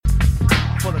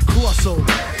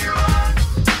crossover.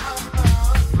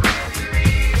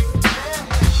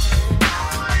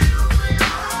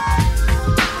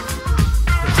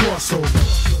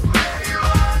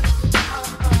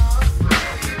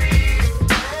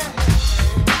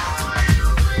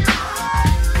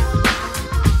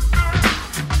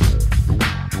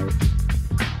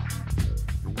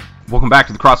 Welcome back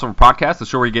to the Crossover Podcast, the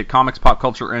show where you get comics, pop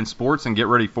culture, and sports, and get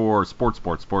ready for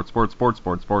sports,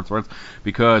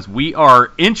 because we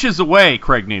are inches away,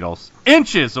 Craig Needles,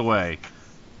 inches away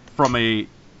from a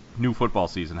new football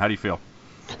season. How do you feel?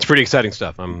 It's pretty exciting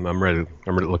stuff. I'm ready.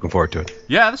 I'm really looking forward to it.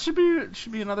 Yeah, this should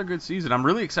be another good season. I'm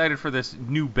really excited for this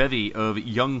new bevy of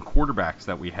young quarterbacks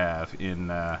that we have in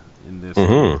this.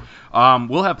 Mm-hmm.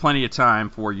 We'll have plenty of time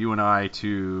for you and I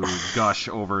to gush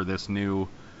over this new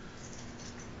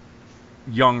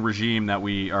young regime that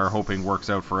we are hoping works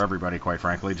out for everybody, quite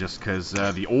frankly, just because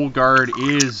the old guard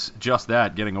is just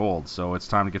that, getting old. So it's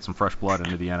time to get some fresh blood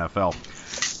into the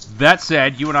NFL. That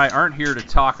said, you and I aren't here to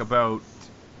talk about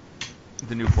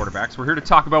the new quarterbacks. We're here to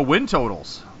talk about win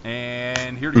totals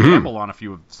and here to gamble on a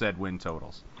few of said win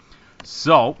totals.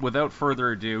 So, without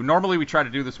further ado, normally we try to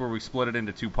do this where we split it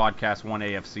into two podcasts, one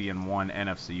AFC and one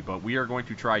NFC, but we are going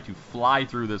to try to fly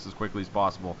through this as quickly as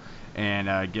possible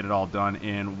and get it all done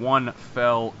in one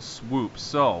fell swoop.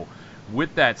 So,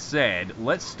 with that said,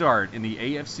 let's start in the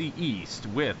AFC East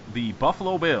with the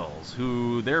Buffalo Bills,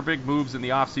 who their big moves in the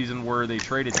offseason were they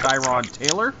traded Tyrod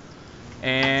Taylor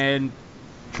and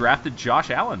drafted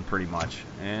Josh Allen, pretty much.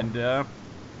 And,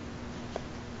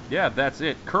 yeah, that's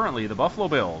it. Currently, the Buffalo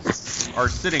Bills are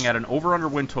sitting at an over-under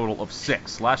win total of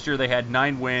 6. Last year they had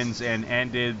 9 wins and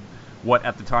ended what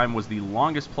at the time was the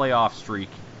longest playoff streak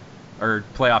or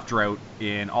playoff drought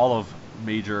in all of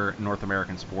major North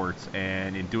American sports,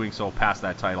 and in doing so passed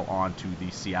that title on to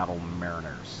the Seattle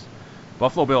Mariners.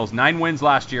 Buffalo Bills, 9 wins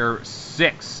last year,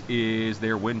 6 is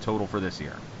their win total for this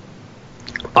year.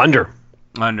 Under,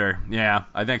 yeah,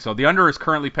 I think so. The under is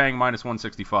currently paying minus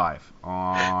 165.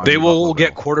 They will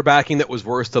get quarterbacking that was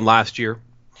worse than last year.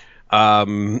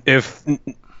 If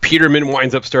Peterman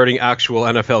winds up starting actual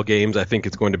NFL games, I think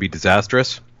it's going to be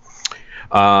disastrous.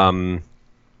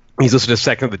 He's listed as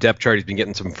second on the depth chart. He's been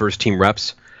getting some first-team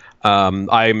reps.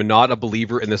 I'm not a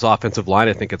believer in this offensive line.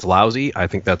 I think it's lousy. I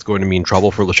think that's going to mean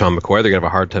trouble for LaShawn McCoy. They're going to have a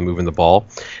hard time moving the ball.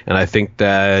 And I think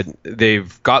that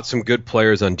they've got some good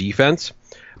players on defense,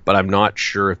 but I'm not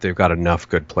sure if they've got enough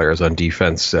good players on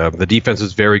defense. The defense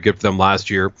was very good for them last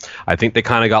year. I think they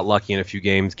kind of got lucky in a few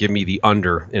games. Give me the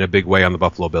under in a big way on the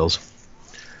Buffalo Bills.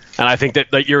 And I think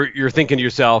that you're thinking to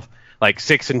yourself, like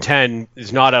 6-10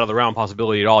 is not out of the realm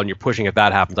possibility at all, and you're pushing if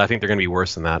that happens. I think they're going to be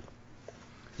worse than that.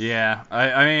 Yeah,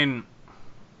 I mean,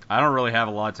 I don't really have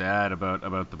a lot to add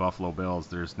about the Buffalo Bills.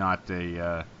 There's not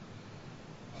a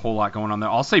whole lot going on there.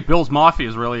 I'll say Bills Mafia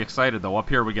is really excited, though. Up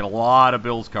here we get a lot of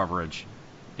Bills coverage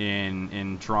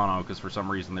in Toronto because for some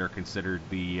reason they're considered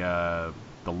the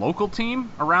local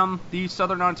team around the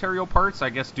Southern Ontario parts,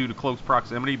 I guess due to close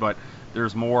proximity, but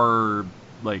there's more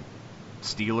like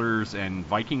Steelers and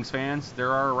Vikings fans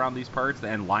there are around these parts,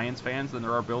 and Lions fans than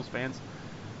there are Bills fans,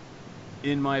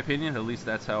 in my opinion. At least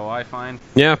that's how I find.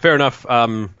 Yeah, fair enough.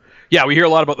 Yeah, we hear a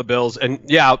lot about the Bills, and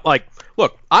yeah, like,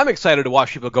 look, I'm excited to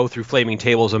watch people go through flaming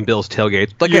tables on Bills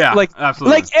tailgates.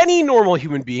 Absolutely. Like any normal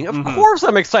human being. Of course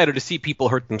I'm excited to see people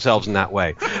hurt themselves in that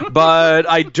way. But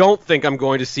I don't think I'm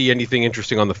going to see anything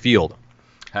interesting on the field.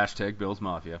 Hashtag Bills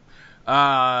Mafia.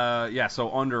 Yeah,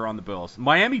 so under on the Bills.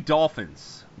 Miami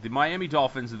Dolphins. The Miami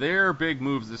Dolphins, their big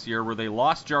moves this year were they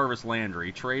lost Jarvis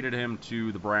Landry, traded him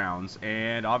to the Browns,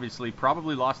 and obviously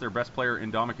probably lost their best player,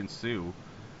 Ndamukong Suh,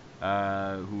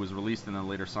 who was released and then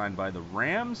later signed by the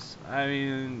Rams. I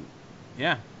mean,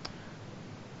 yeah.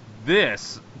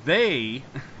 They,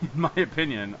 in my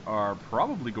opinion, are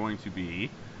probably going to be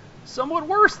somewhat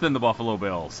worse than the Buffalo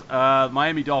Bills.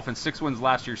 Miami Dolphins, 6 wins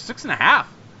last year, 6.5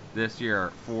 this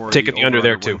year for taking the under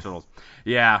there too. Totals.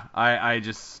 Yeah, I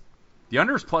just the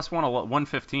under is plus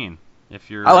 115. If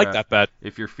you're, I like that bet.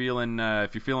 If you're feeling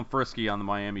frisky on the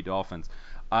Miami Dolphins,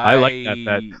 I like that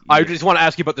bet. Yeah. I just want to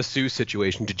ask you about the Suh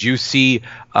situation. Did you see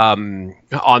on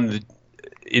the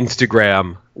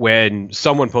Instagram when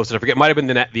someone posted, I forget, it might have been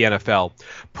the NFL,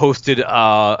 posted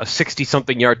a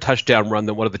 60-something yard touchdown run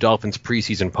that one of the Dolphins'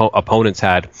 preseason opponents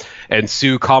had, and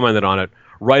Suh commented on it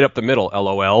right up the middle,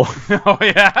 LOL. Oh,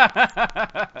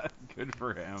 yeah. Good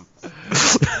for him.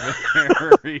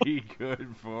 Very good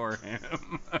for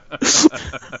him.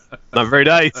 Not very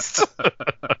nice.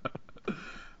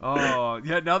 Oh,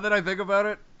 yeah, now that I think about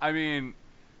it, I mean,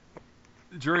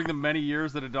 during the many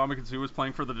years that Ndamukong Suh was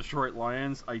playing for the Detroit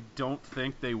Lions, I don't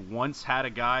think they once had a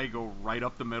guy go right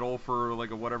up the middle for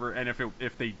like a whatever. And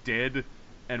if they did,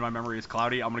 and my memory is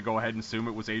cloudy, I'm gonna go ahead and assume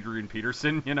it was Adrian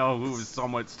Peterson, who was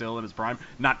somewhat still in his prime,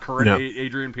 not current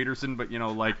Adrian Peterson, but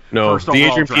first the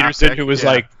Adrian Peterson pick, who was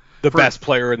like the best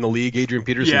player in the league, Adrian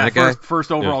Peterson, that guy.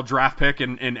 First overall draft pick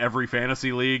in every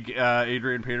fantasy league,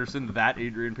 Adrian Peterson,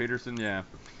 yeah.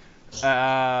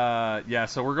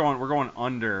 So we're going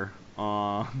under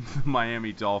the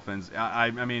Miami Dolphins.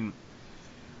 I mean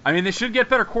they should get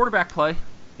better quarterback play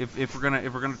if we're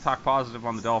gonna talk positive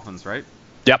on the Dolphins, right?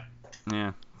 Yep.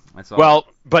 Yeah. That's all. Well,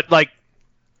 but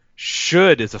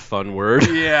should is a fun word.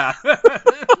 Yeah.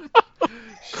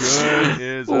 Should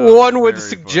is one would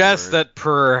suggest that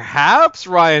perhaps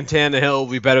Ryan Tannehill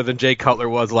will be better than Jay Cutler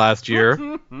was last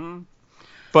year.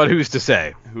 But who's to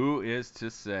say? Who is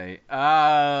to say?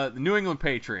 The New England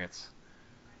Patriots.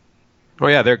 Oh,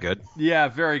 yeah, they're good. Yeah,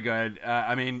 very good.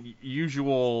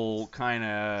 Usual kind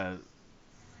of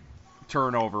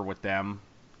turnover with them.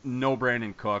 No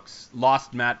Brandon Cooks.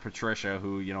 Lost Matt Patricia,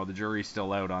 who, the jury's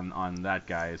still out on that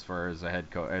guy as far as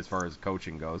as far as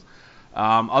coaching goes.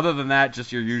 Other than that,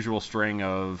 just your usual string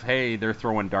of, hey, they're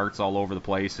throwing darts all over the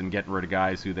place and getting rid of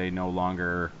guys who they no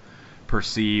longer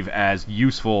perceive as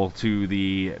useful to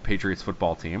the Patriots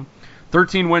football team.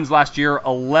 13 wins last year.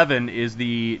 11 is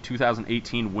the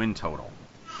 2018 win total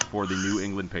for the New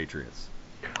England Patriots.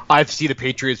 I see the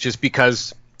Patriots just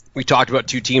because we talked about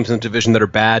two teams in the division that are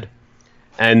bad,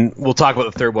 and we'll talk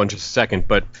about the third one in just a second,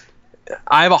 but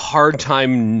I have a hard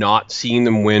time not seeing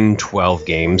them win 12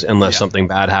 games unless something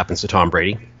bad happens to Tom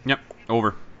Brady. Yep,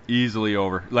 over. Easily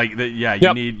over.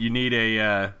 You need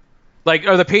a...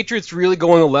 are the Patriots really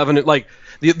going 11?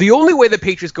 The only way the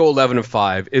Patriots go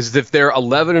 11-5 is if they're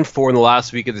 11-4 in the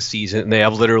last week of the season and they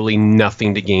have literally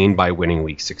nothing to gain by winning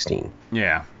Week 16.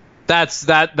 Yeah,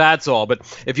 that's all.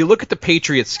 But if you look at the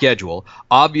Patriots' schedule,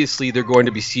 obviously they're going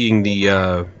to be seeing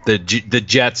the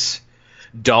Jets,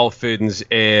 Dolphins,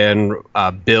 and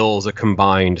Bills a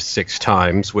combined 6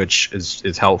 times, which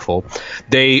is helpful.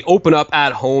 They open up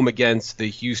at home against the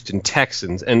Houston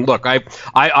Texans, and look,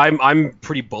 I'm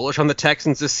pretty bullish on the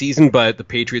Texans this season, but the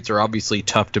Patriots are obviously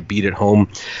tough to beat at home.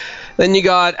 Then you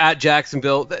got at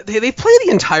Jacksonville. They play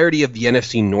the entirety of the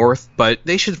NFC North, but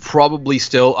they should probably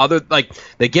still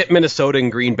they get Minnesota and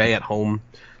Green Bay at home.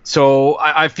 So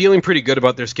I'm feeling pretty good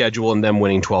about their schedule and them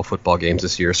winning 12 football games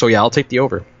this year. So yeah, I'll take the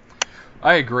over.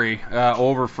 I agree.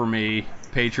 Over for me.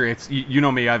 Patriots, you know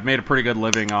me, I've made a pretty good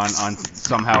living on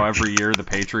somehow every year the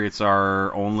Patriots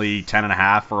are only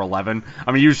 10.5 or 11.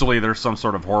 Usually there's some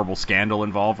sort of horrible scandal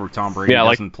involved where Tom Brady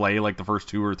doesn't play the first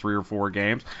 2 or 3 or 4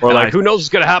 games. Or who knows what's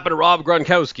going to happen to Rob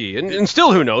Gronkowski? And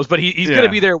still who knows, but he's going to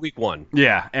be there week 1.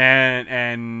 Yeah,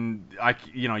 and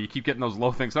you keep getting those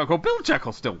low things. I'll go, Belichick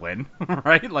will still win,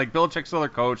 right? Belichick's still their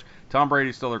coach, Tom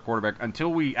Brady's still their quarterback. Until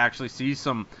we actually see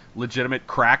some legitimate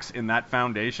cracks in that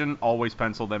foundation, always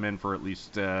pencil them in for at least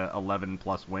 11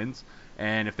 plus wins,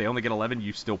 and if they only get 11,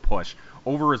 you still push.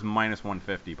 Over is minus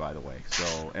 150, by the way.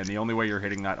 So, and the only way you're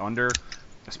hitting that under,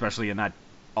 especially in that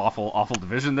awful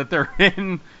division that they're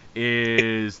in,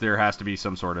 is there has to be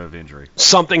some sort of injury.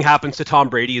 Something happens to Tom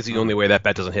Brady is the only way that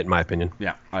bet doesn't hit, in my opinion.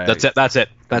 Yeah, that's it.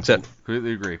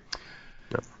 Completely agree.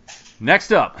 Yep.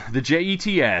 Next up, the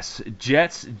Jets,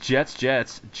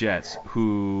 Jets,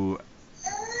 who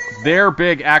their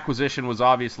big acquisition was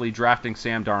obviously drafting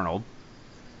Sam Darnold,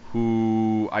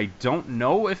 who I don't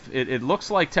know if it looks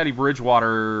like Teddy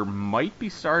Bridgewater might be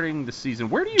starting the season.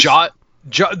 Where do you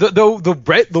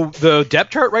the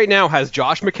depth chart right now has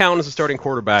Josh McCown as the starting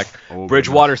quarterback,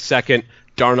 Bridgewater second,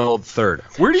 Darnold third.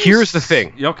 Here's the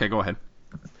thing. Okay, go ahead.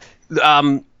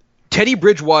 Teddy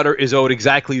Bridgewater is owed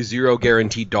exactly $0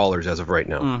 guaranteed dollars as of right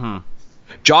now. Mm-hmm.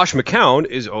 Josh McCown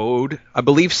is owed, I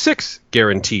believe, $6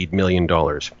 guaranteed million.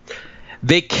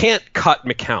 They can't cut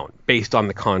McCown based on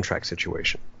the contract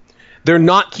situation. They're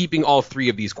not keeping all 3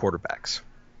 of these quarterbacks.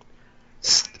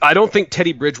 I don't think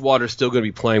Teddy Bridgewater is still going to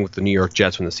be playing with the New York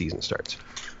Jets when the season starts.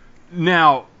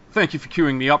 Now, thank you for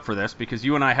queuing me up for this, because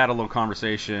you and I had a little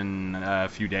conversation a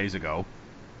few days ago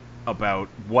about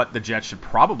what the Jets should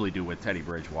probably do with Teddy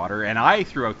Bridgewater, and I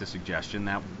threw out the suggestion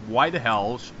that why the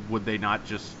hell would they not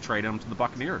just trade him to the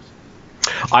Buccaneers?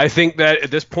 I think that at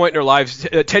this point in their lives,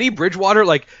 Teddy Bridgewater,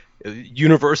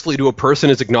 universally to a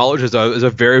person, is acknowledged as a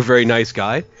very, very nice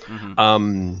guy.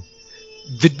 Mm-hmm.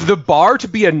 The bar to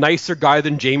be a nicer guy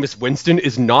than Jameis Winston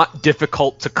is not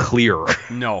difficult to clear.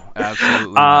 No,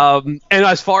 absolutely not. And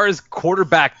as far as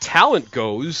quarterback talent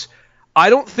goes, I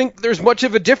don't think there's much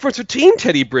of a difference between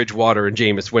Teddy Bridgewater and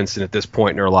Jameis Winston at this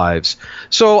point in our lives.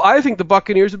 So I think the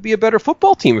Buccaneers would be a better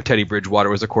football team if Teddy Bridgewater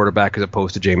was a quarterback as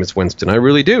opposed to Jameis Winston. I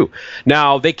really do.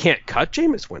 Now, they can't cut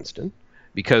Jameis Winston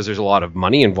because there's a lot of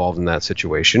money involved in that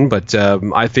situation, but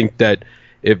I think that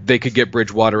if they could get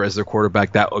Bridgewater as their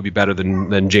quarterback, that would be better than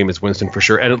Jameis Winston for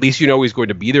sure. And at least he's going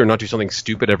to be there and not do something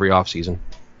stupid every offseason.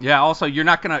 Yeah, also, you're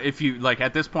not going to, if you, like,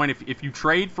 at this point, if you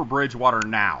trade for Bridgewater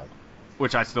now,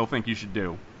 which I still think you should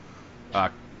do,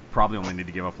 probably only need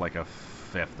to give up, like, a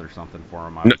fifth or something for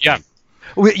him. Yeah.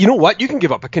 Well, you know what? You can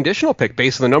give up a conditional pick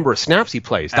based on the number of snaps he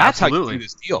plays. That's Absolutely. how you do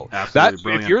this deal.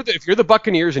 Absolutely. If you're the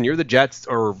Buccaneers and you're the Jets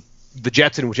or the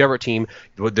Jets in whichever team,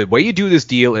 the way you do this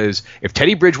deal is if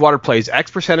Teddy Bridgewater plays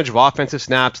X percentage of offensive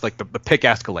snaps, like the pick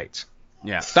escalates.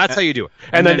 Yeah. That's how you do it.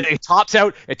 And then it tops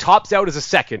out as a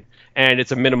second, and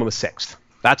it's a minimum of sixth.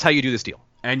 That's how you do this deal.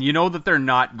 And you know that they're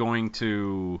not going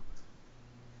to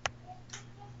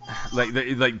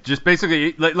like just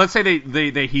basically let's say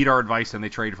they heed our advice and they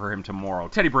trade for him tomorrow.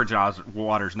 Teddy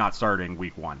Bridgewater's not starting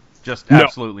week 1. Just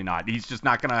absolutely not. He's just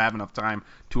not going to have enough time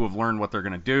to have learned what they're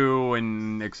going to do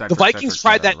and etc. The Vikings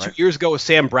tried that 2 years ago with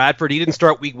Sam Bradford. He didn't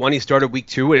start week 1. He started week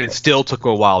 2, and it still took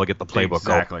a while to get the playbook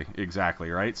going.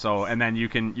 Exactly, right? So, and then you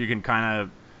can kind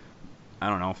of, I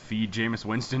don't know, feed Jameis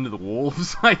Winston to the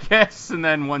wolves, I guess, and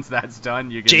then once that's done,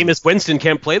 you can... Jameis Winston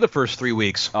can't play the first 3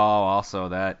 weeks. Oh, also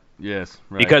that, yes.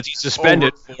 Right. Because he's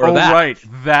suspended for that. Oh, right,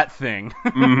 that thing.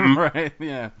 Mm-hmm. Right,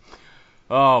 yeah.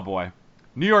 Oh, boy.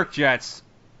 New York Jets...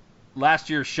 last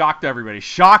year shocked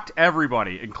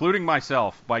everybody, including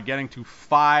myself, by getting to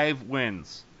 5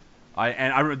 wins.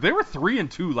 They were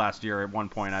 3-2 last year at one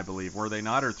point, I believe, were they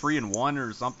not, or 3-1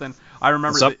 or something? I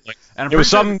remember. It was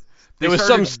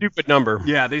some stupid number.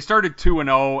 Yeah, they started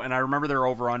 2-0, and I remember their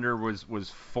over/under was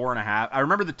 4.5. I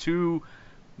remember the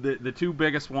two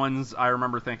biggest ones. I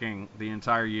remember thinking the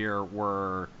entire year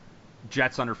were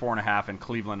Jets under 4.5 and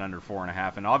Cleveland under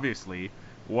 4.5, and obviously.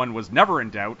 One was never in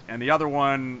doubt, and the other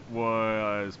one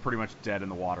was pretty much dead in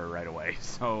the water right away.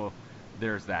 So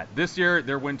there's that. This year,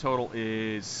 their win total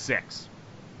is 6.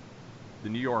 The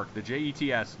New York, the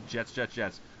Jets,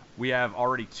 Jets. We have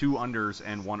already 2 unders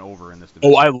and 1 over in this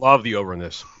division. Oh, I love the over in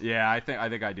this. Yeah, I think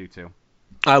I do too.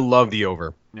 I love the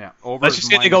over. Yeah, over. Let's just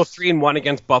say they go 3-1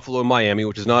 against Buffalo and Miami,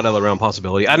 which is not an all-around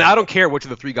possibility. And I don't care which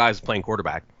of the 3 guys is playing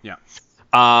quarterback. Yeah.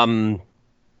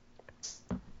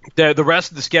 The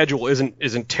rest of the schedule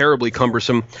isn't terribly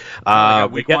cumbersome.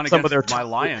 Week 1 against my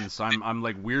Lions. I'm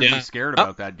like weirdly scared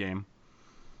about that game.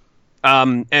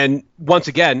 And once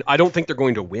again, I don't think they're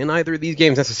going to win either of these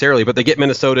games necessarily, but they get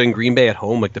Minnesota and Green Bay at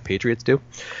home like the Patriots do.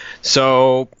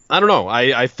 So I don't know.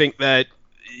 I think that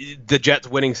the Jets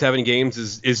winning 7 games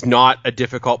is not a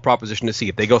difficult proposition to see.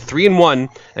 If they go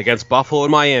 3-1 against Buffalo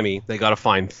and Miami, they got to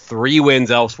find 3 wins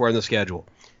elsewhere in the schedule.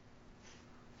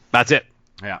 That's it.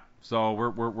 Yeah. So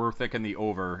we're thinking the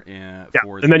over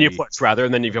for and then you push rather,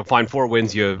 and then if you find 4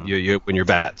 wins, you win your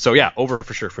bet. So yeah, over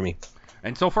for sure for me.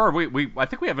 And so far, I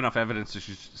think we have enough evidence to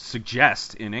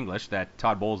suggest in English that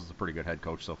Todd Bowles is a pretty good head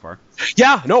coach so far.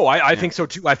 Yeah, no, I think so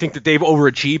too. I think that they've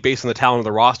overachieved based on the talent of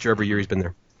the roster every year he's been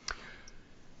there.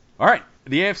 All right,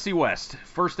 the AFC West.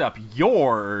 First up,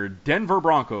 your Denver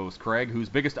Broncos, Craig, whose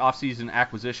biggest offseason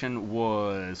acquisition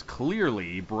was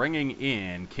clearly bringing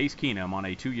in Case Keenum on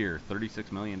a 2-year,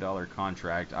 $36 million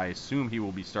contract. I assume he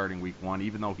will be starting week 1,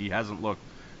 even though he hasn't looked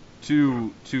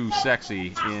too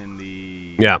sexy in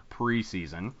the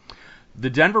preseason.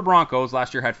 The Denver Broncos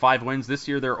last year had 5 wins. This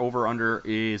year their over/under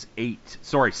is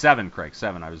 7, Craig.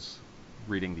 7. I was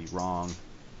reading the wrong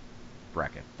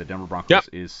bracket. The Denver Broncos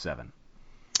is 7.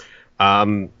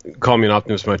 Call me an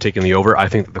optimist when I'm taking the over. I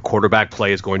think that the quarterback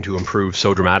play is going to improve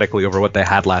so dramatically over what they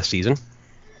had last season.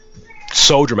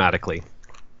 So dramatically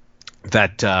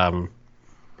that that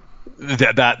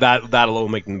alone will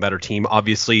make them a better team.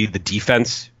 Obviously, the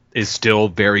defense is still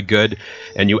very good,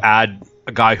 and you add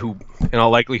a guy who, in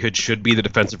all likelihood, should be the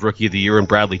defensive rookie of the year in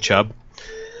Bradley Chubb.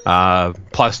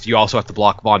 Plus, you also have to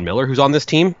block Von Miller, who's on this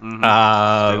team. Mm-hmm.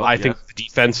 I think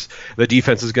the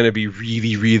defense is going to be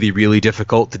really, really, really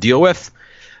difficult to deal with.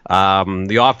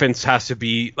 The offense has to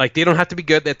be they don't have to be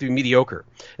good; they have to be mediocre.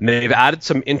 And they've added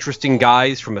some interesting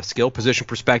guys from a skill position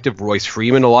perspective. Royce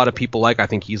Freeman, a lot of people like. I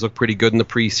think he's looked pretty good in the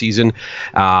preseason.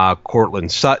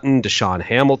 Cortland Sutton, Deshaun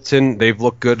Hamilton, they've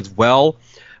looked good as well.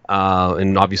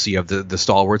 And obviously you have the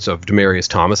stalwarts of Demaryius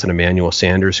Thomas and Emmanuel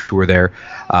Sanders who are there.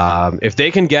 If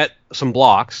they can get some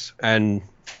blocks, and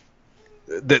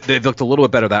they've looked a little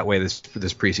bit better that way this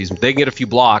preseason. If they can get a few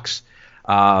blocks,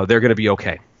 they're going to be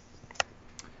okay.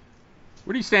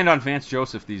 Where do you stand on Vance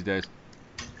Joseph these days?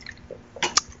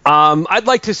 I'd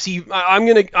like to see.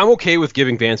 I'm okay with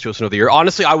giving Vance Joseph another year.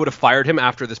 Honestly, I would have fired him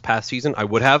after this past season. I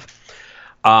would have.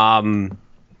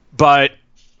 But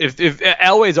if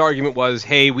Elway's argument was,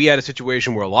 hey, we had a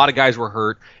situation where a lot of guys were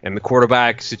hurt and the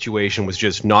quarterback situation was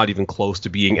just not even close to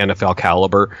being NFL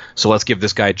caliber, so let's give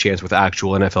this guy a chance with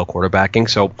actual NFL quarterbacking.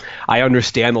 So I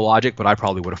understand the logic, but I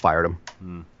probably would have fired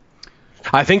him.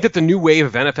 I think that the new wave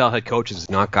of NFL head coaches is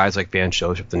not guys like Vance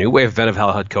Joseph. The new wave of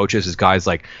NFL head coaches is guys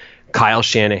like Kyle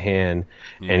Shanahan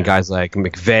and guys like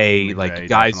McVay, like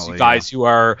guys who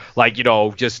are like,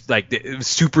 just like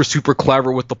super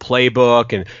clever with the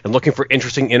playbook and looking for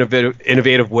interesting,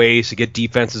 innovative ways to get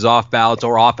defenses off balance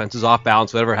or offenses off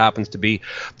balance, whatever it happens to be.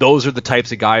 Those are the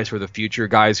types of guys for the future.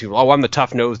 Guys who, I'm the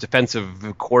tough-nosed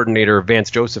defensive coordinator,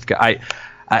 Vance Joseph.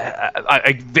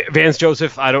 Vance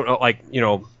Joseph, I don't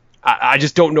know, I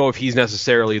just don't know if he's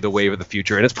necessarily the wave of the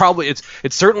future. And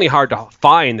it's certainly hard to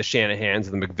find the Shanahans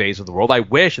and the McVays of the world. I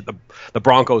wish that the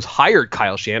Broncos hired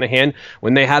Kyle Shanahan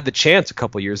when they had the chance a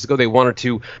couple of years ago. They wanted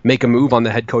to make a move on the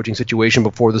head coaching situation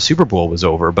before the Super Bowl was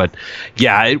over. But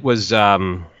yeah, it was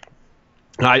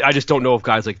I just don't know if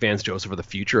guys like Vance Joseph are the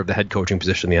future of the head coaching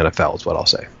position in the NFL is what I'll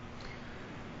say.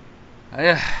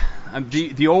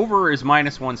 The over is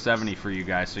minus 170 for you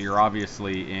guys, so you're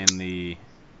obviously in the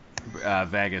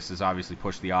Vegas has obviously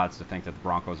pushed the odds to think that the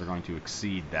Broncos are going to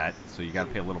exceed that, so you got to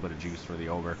pay a little bit of juice for the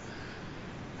over.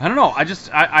 I don't know.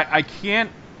 I can't.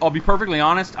 I'll be perfectly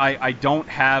honest. I don't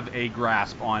have a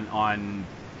grasp on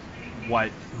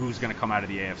who's going to come out of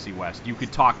the AFC West. You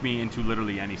could talk me into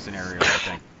literally any scenario, I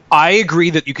think. I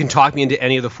agree that you can talk me into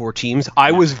any of the four teams.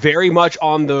 I was very much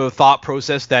on the thought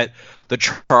process that the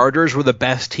Chargers were the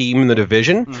best team in the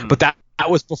division, but that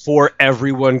was before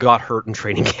everyone got hurt in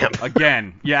training camp.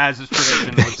 Again, as is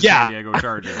tradition with the San Diego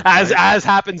Chargers. As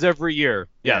happens every year.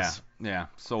 Yes. Yeah,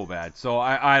 so bad. So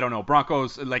I don't know.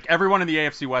 Broncos, like everyone in the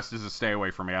AFC West is a stay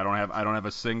away from me. I don't have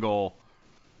a single.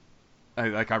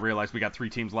 I realize we got 3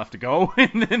 teams left to go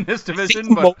in this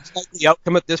division. The most likely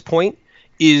outcome at this point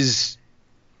is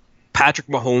Patrick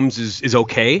Mahomes is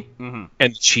okay, and the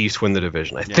Chiefs win the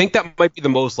division. I think that might be the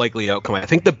most likely outcome. I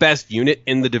think the best unit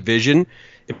in the division,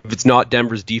 if it's not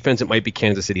Denver's defense, it might be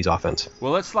Kansas City's offense.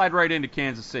 Well, let's slide right into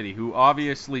Kansas City, who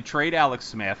obviously trade Alex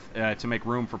Smith to make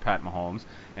room for Pat Mahomes.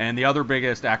 And the other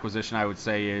biggest acquisition, I would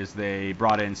say, is they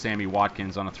brought in Sammy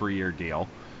Watkins on a 3-year deal.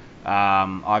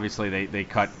 Obviously, they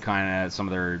cut kind of some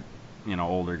of their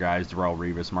older guys, Darrelle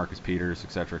Revis, Marcus Peters,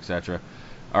 et cetera,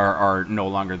 are no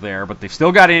longer there. But they've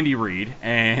still got Andy Reid,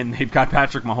 and they've got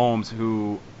Patrick Mahomes,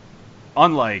 who,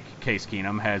 unlike Case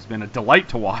Keenum, has been a delight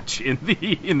to watch in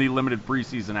the limited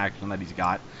preseason action that he's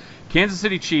got. Kansas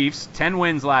City Chiefs, 10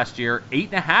 wins last year,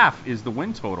 8.5 is the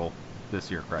win total this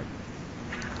year, Craig.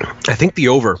 I think the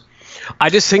over. I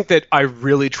just think that I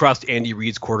really trust Andy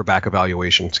Reid's quarterback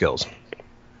evaluation skills.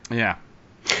 Yeah.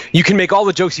 You can make all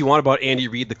the jokes you want about Andy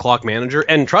Reid, the clock manager,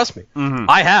 and trust me,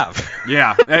 I have.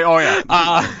 Yeah. Oh,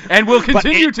 yeah. And we'll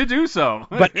continue to do so.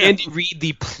 But Andy Reid,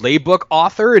 the playbook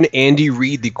author, and Andy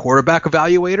Reid, the quarterback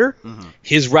evaluator,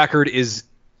 his record is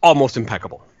almost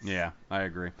impeccable. Yeah, I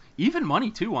agree. Even money,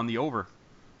 too, on the over.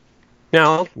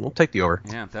 Yeah, we'll take the over.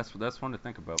 Yeah, that's one to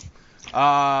think about.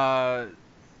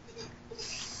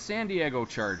 San Diego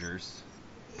Chargers.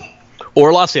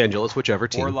 Or Los Angeles, whichever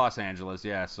team. Or Los Angeles,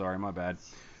 yeah, sorry, my bad.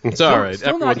 It's all right.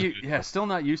 Still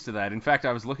not used to that. In fact,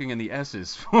 I was looking in the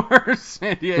S's for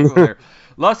San Diego there.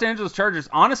 Los Angeles Chargers,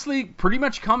 honestly, pretty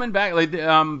much coming back. Like,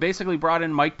 basically brought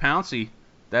in Mike Pouncey.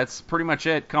 That's pretty much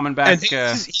it, coming back. And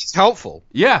he's helpful.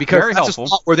 Yeah, because very that's helpful. A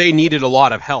spot where they needed a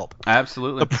lot of help.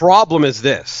 Absolutely. The problem is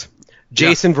this.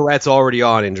 Jason Verrett's already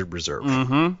on injured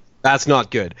reserve. That's not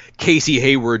good. Casey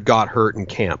Hayward got hurt in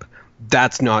camp.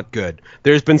 That's not good.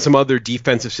 There's been some other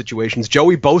defensive situations.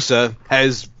 Joey Bosa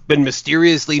has been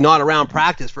mysteriously not around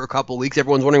practice for a couple of weeks.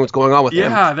 Everyone's wondering what's going on with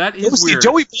him. Yeah, that is weird.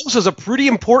 Joey Bosa is a pretty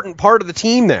important part of the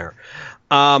team there.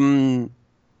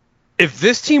 If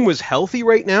this team was healthy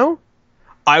right now,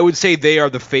 I would say they are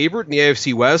the favorite in the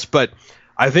AFC West, but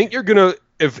I think you're going to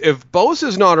 – if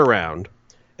Bosa's not around,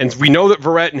 and we know that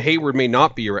Verrett and Hayward may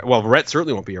not be around – well, Verrett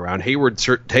certainly won't be around. Hayward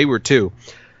too.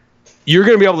 You're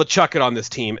going to be able to chuck it on this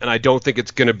team, and I don't think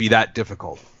it's going to be that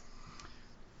difficult.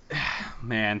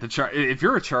 Man, if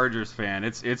you're a Chargers fan,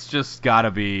 it's just got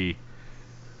to be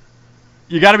 –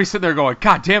 you got to be sitting there going,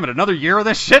 God damn it, another year of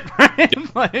this shit,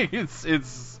 right? Like,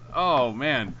 it's oh,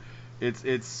 man.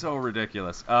 It's so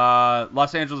ridiculous.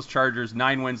 Los Angeles Chargers,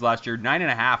 9 wins last year.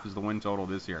 9.5 is the win total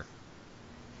this year.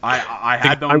 I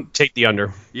had them. I would take the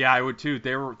under. Yeah, I would too.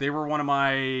 They were one of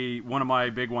my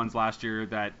big ones last year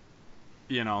that,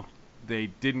 they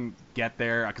didn't get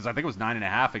there because I think it was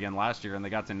 9.5 again last year, and they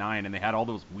got to 9, and they had all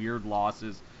those weird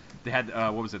losses. They had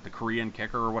what was it, the Korean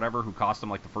kicker or whatever, who cost them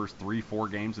like the first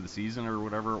 3-4 games of the season or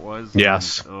whatever it was.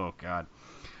 Yes. And, oh God.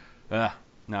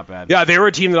 Not bad. Yeah, they were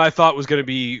a team that I thought was going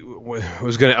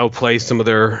to outplay some of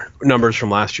their numbers from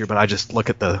last year, but I just look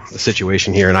at the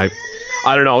situation here, and I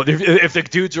don't know if the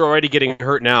dudes are already getting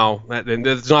hurt now, then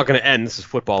it's not going to end. This is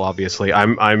football, obviously.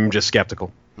 I'm just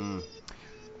skeptical.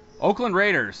 Oakland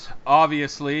Raiders,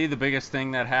 obviously, the biggest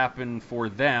thing that happened for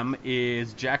them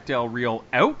is Jack Del Rio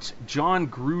out, John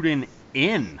Gruden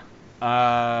in.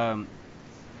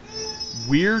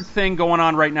 Weird thing going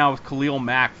on right now with Khalil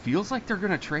Mack. Feels like they're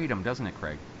going to trade him, doesn't it,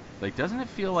 Craig? Like, doesn't it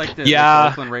feel like the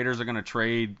Oakland Raiders are going to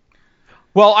trade?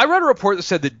 Well, I read a report that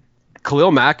said that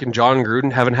Khalil Mack and John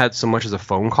Gruden haven't had so much as a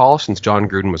phone call since John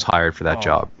Gruden was hired for that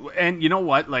job. And you know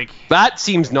what? Like, that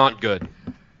seems not good.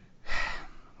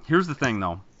 Here's the thing,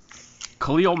 though.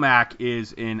 Khalil Mack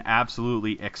is an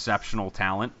absolutely exceptional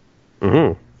talent.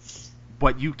 Mm-hmm.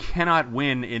 But you cannot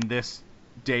win in this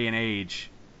day and age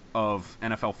of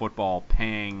NFL football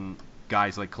paying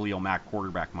guys like Khalil Mack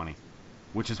quarterback money,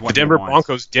 which is what the Denver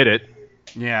Broncos did it.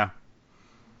 Yeah.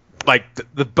 Like,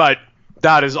 but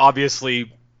that is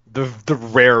obviously the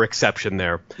rare exception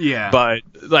there. Yeah. But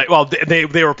they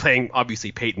were paying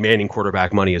obviously Peyton Manning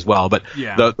quarterback money as well. But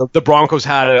yeah. the Broncos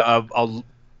had a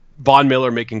Von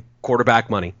Miller making quarterback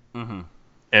money,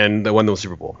 and they won the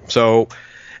Super Bowl. So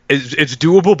it's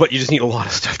doable, but you just need a lot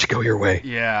of stuff to go your way.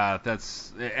 Yeah,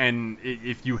 and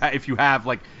if you have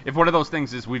like, if one of those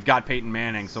things is we've got Peyton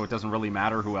Manning, so it doesn't really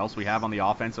matter who else we have on the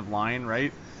offensive line,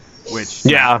 right?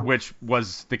 Which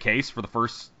was the case for the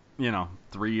first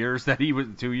 3 years that he was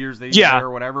 2 years that he was there or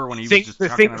whatever when he was just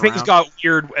chucking it around. Things got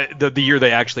weird the year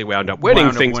they actually wound up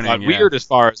winning. Things got weird as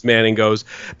far as Manning goes,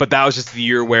 but that was just the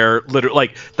year where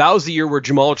that was the year where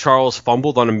Jamal Charles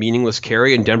fumbled on a meaningless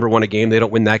carry and Denver won a game. They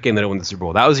don't win that game. They don't win the Super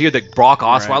Bowl. That was the year that Brock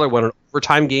Osweiler won an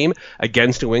overtime game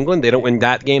against New England. They don't win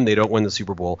that game. They don't win the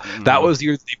Super Bowl. That was the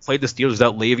year they played the Steelers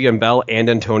without Le'Veon Bell and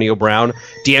Antonio Brown.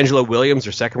 D'Angelo Williams,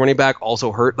 their second running back,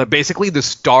 also hurt. Like, basically the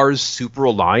stars super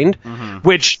aligned,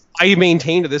 which I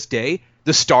maintain to this day.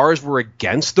 The Stars were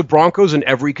against the Broncos in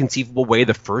every conceivable way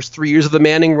the first 3 years of the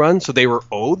Manning run, so they were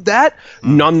owed that.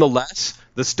 Nonetheless,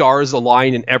 the Stars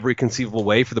aligned in every conceivable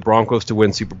way for the Broncos to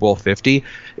win Super Bowl 50.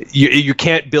 You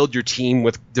can't build your team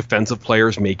with defensive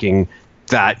players making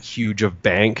that huge of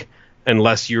bank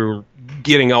unless you're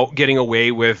getting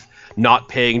away with not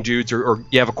paying dudes or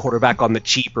you have a quarterback on the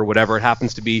cheap or whatever it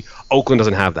happens to be. Oakland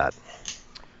doesn't have that.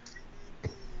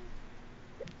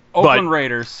 Oakland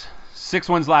Raiders, 6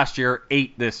 wins last year,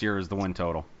 8 this year is the win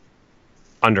total.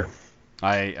 Under.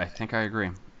 I think I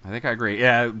agree.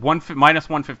 Yeah, minus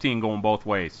 115 going both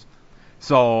ways.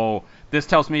 So this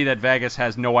tells me that Vegas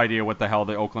has no idea what the hell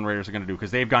the Oakland Raiders are going to do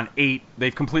because they've gone 8.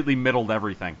 They've completely middled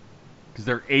everything because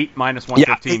they're 8 minus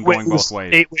 115 going both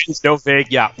ways. 8 wins, no vig.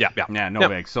 Yeah, no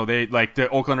vig. So the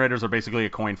Oakland Raiders are basically a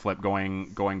coin flip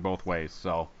going both ways.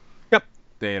 So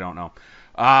they don't know.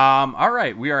 All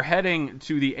right, we are heading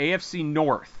to the AFC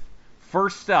North.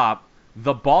 First up,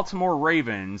 the Baltimore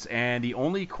Ravens, and the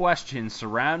only question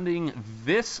surrounding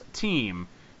this team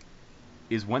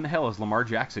is when the hell is Lamar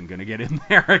Jackson going to get in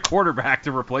there at quarterback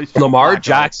to replace Lamar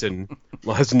Jackson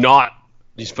has not.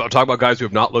 You talk about guys who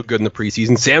have not looked good in the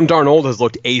preseason. Sam Darnold has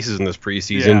looked aces in this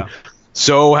preseason. Yeah.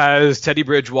 So has Teddy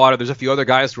Bridgewater. There's a few other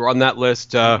guys who are on that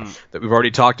list that we've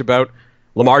already talked about.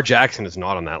 Lamar Jackson is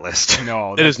not on that list.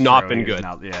 No, it has not been good.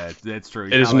 That's true.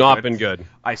 It has not been good.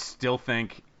 I still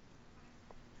think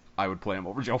I would play him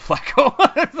over Joe Flacco.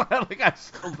 I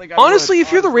still think honestly,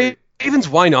 if you're the Ravens,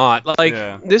 why not?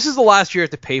 This is the last year you have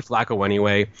to pay Flacco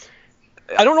anyway.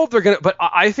 I don't know if they're gonna, but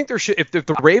I think there should. If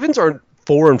the Ravens are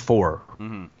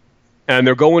 4-4, and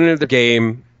they're going into the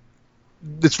game,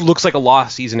 this looks like a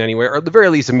lost season anyway, or at the very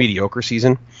least a mediocre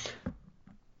season.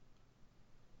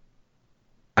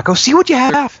 Go see what you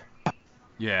have.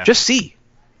 Yeah. Just see.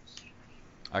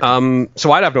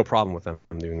 So I'd have no problem with them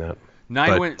doing that.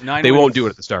 They won't do it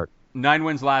at the start. 9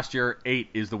 wins last year. 8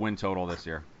 is the win total this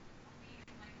year.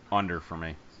 Under for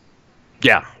me.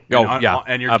 Yeah.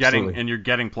 And you're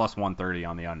getting plus 130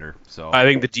 on the under. So I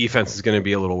think the defense is going to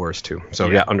be a little worse too.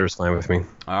 So under is fine with me.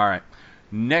 All right.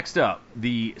 Next up,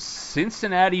 the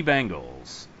Cincinnati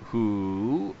Bengals,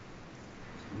 who,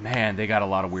 man, they got a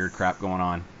lot of weird crap going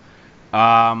on.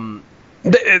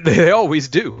 They always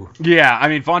do. Yeah, I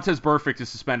mean, Vontaze Burfict is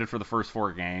suspended for the first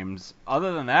 4 games.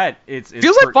 Other than that, it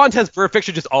feels like Vontaze Burfict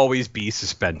should just always be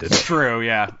suspended. True,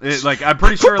 yeah. I'm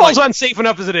pretty sure football's unsafe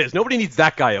enough as it is. Nobody needs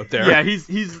that guy out there. Yeah,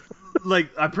 he's like,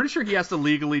 I'm pretty sure he has to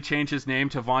legally change his name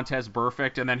to Vontez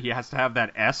Burfict, and then he has to have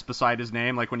that S beside his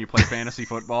name, like when you play fantasy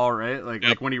football, right?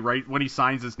 Like when he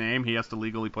signs his name, he has to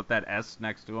legally put that S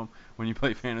next to him when you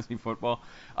play fantasy football.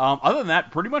 Other than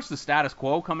that, pretty much the status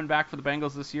quo coming back for the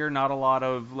Bengals this year. Not a lot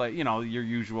of, like, your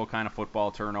usual kind of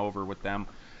football turnover with them.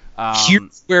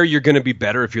 Here's where you're going to be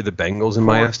better if you're the Bengals, in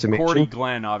my estimation. Cordy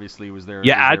Glenn obviously was there.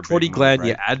 You add Cordy Glenn, right?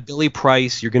 You add Billy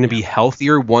Price. You're going to be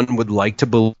healthier. One would like to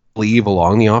believe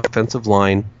along the offensive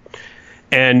line,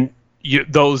 and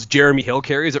those Jeremy Hill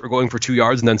carries that were going for 2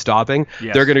 yards and then stopping,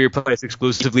 they're going to be replaced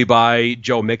exclusively by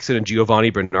Joe Mixon and Giovanni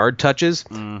Bernard touches.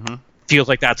 Mm-hmm. Feels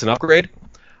like that's an upgrade.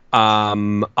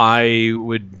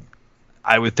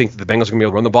 I would think that the Bengals are going to be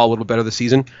able to run the ball a little bit better this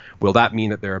season. Will that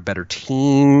mean that they're a better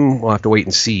team? We'll have to wait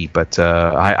and see. But the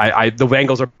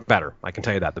Bengals are better. I can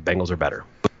tell you that. The Bengals are better.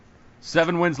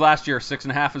 7 wins last year.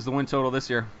 6.5 is the win total this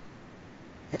year.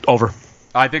 Over.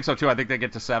 I think so, too. I think they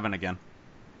get to 7 again.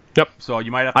 Yep. So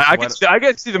you might have to... I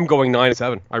could see them going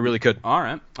 9-7. I really could. All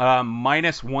right.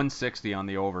 Minus 160 on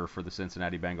the over for the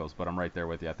Cincinnati Bengals, but I'm right there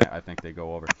with you. I think they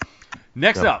go over.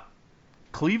 Next up.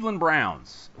 Cleveland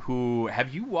Browns,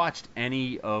 have you watched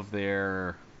any of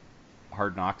their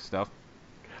Hard Knocks stuff?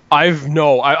 I've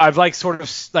sort of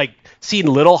seen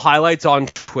little highlights on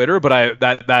Twitter, but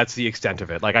that's the extent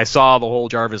of it. Like, I saw the whole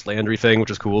Jarvis Landry thing, which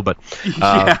was cool, but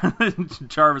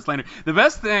Jarvis Landry. The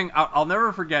best thing I'll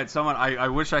never forget. Someone I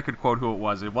wish I could quote who it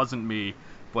was. It wasn't me,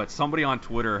 but somebody on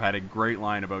Twitter had a great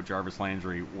line about Jarvis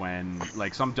Landry when I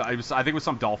think it was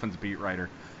some Dolphins beat writer.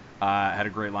 Had a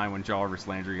great line when Jarvis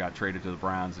Landry got traded to the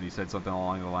Browns, and he said something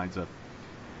along the lines of,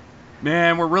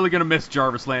 "Man, we're really going to miss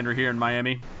Jarvis Landry here in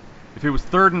Miami. If it was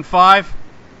 3rd and 5,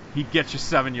 he'd get you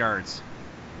 7 yards.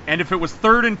 And if it was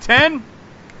 3rd and 10,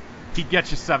 he'd get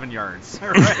you 7 yards."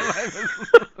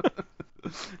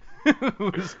 It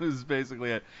was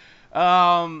basically it.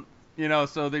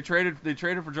 So they traded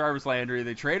for Jarvis Landry.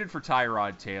 They traded for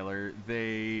Tyrod Taylor.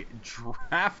 They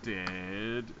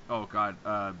drafted... Oh, God.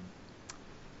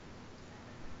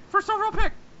 First overall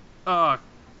pick.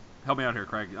 Help me out here,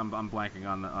 Craig. I'm blanking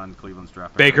on Cleveland's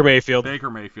draft pick. Baker Mayfield.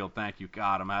 Thank you.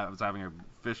 God, I was having a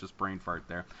vicious brain fart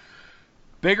there.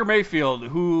 Baker Mayfield,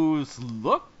 who's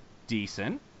looked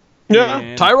decent.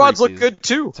 Yeah, Tyrod's looked good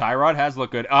too. Tyrod has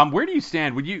looked good. Where do you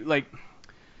stand? Would you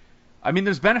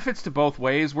there's benefits to both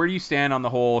ways. Where do you stand on the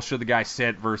whole should the guy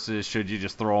sit versus should you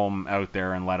just throw him out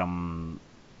there and let him?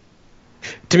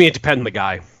 To me, it depends on the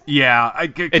guy. Yeah,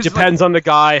 it depends on the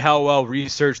guy, how well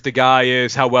researched the guy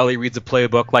is, how well he reads the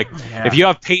playbook. If you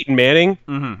have Peyton Manning,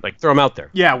 throw him out there.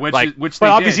 Yeah, which but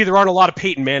obviously there aren't a lot of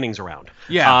Peyton Mannings around.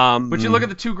 Yeah, but you look at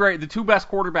the two best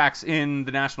quarterbacks in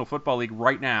the National Football League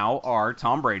right now are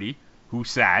Tom Brady, who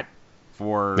sat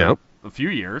for a few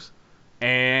years,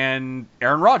 and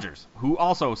Aaron Rodgers, who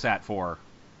also sat for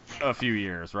a few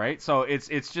years, right? So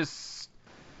it's just.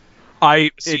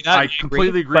 I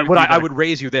completely agree. But I would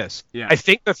raise you this. Yeah. I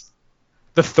think the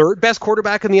third best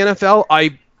quarterback in the NFL,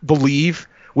 I believe,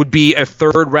 would be a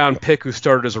 3rd-round pick who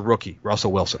started as a rookie,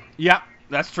 Russell Wilson. Yeah,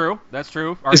 that's true.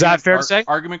 Is that fair to say?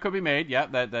 Argument could be made. Yeah,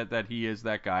 that he is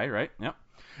that guy, right? Yeah.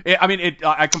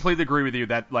 I completely agree with you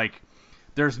that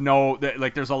there's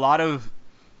a lot of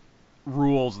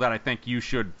rules that I think you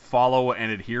should follow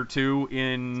and adhere to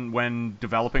when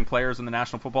developing players in the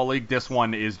National Football League. This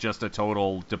one is just a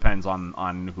total depends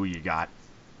on who you got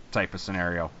type of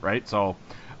scenario, right? So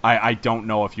I don't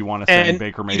know if you want to send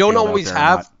Baker Mayfield. You don't always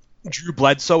have Drew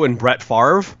Bledsoe and Brett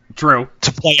Favre. True.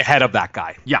 To play ahead of that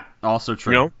guy. Yeah, also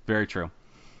true. Very true.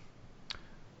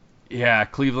 Yeah,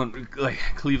 Cleveland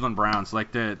Browns,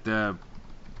 the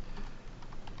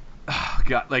oh,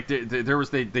 God, there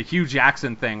was the Hugh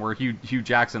Jackson thing where Hugh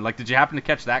Jackson, did you happen to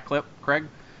catch that clip, Craig?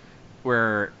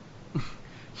 Where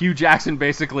Hugh Jackson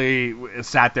basically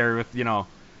sat there with,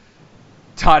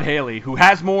 Todd Haley, who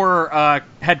has more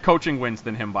head coaching wins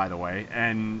than him, by the way,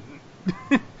 and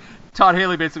Todd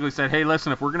Haley basically said, "Hey,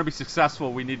 listen, if we're going to be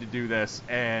successful, we need to do this,"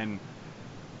 and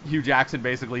Hugh Jackson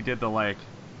basically did the,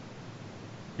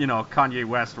 Kanye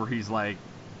West, where he's like,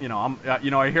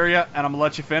 I hear you, and I'm gonna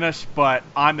let you finish, but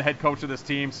I'm the head coach of this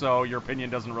team, so your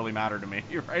opinion doesn't really matter to me,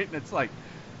 right? And it's like,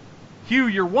 Hugh,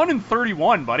 you're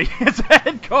 1-31, buddy. As a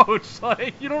head coach,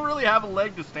 you don't really have a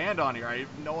leg to stand on here. I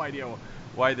have no idea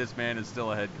why this man is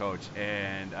still a head coach,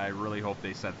 and I really hope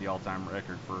they set the all-time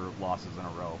record for losses in a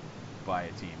row by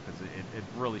a team, because it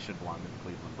really should belong to the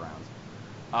Cleveland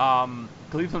Browns.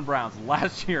 Cleveland Browns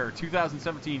last year,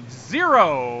 2017,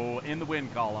 0 in the win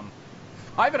column.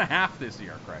 5.5 this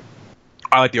year, Craig.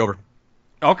 I like the over.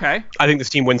 Okay. I think this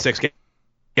team wins 6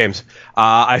 games.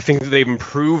 I think that they've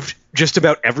improved just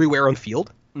about everywhere on the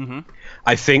field. Mm-hmm.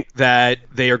 I think that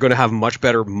they are going to have much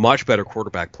better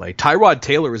quarterback play. Tyrod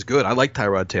Taylor is good. I like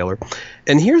Tyrod Taylor.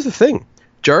 And here's the thing.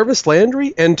 Jarvis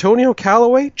Landry, Antonio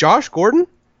Callaway, Josh Gordon,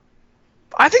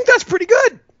 I think that's pretty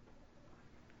good.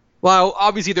 Well,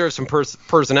 obviously there are some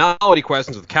personality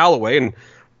questions with Callaway, and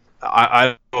I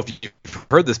don't know if you've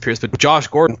heard this, Pierce, but Josh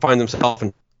Gordon finds himself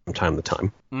in from time to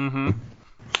time. Mm-hmm.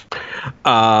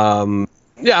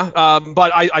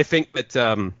 But I think that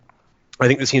I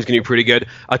think this team's going to be pretty good.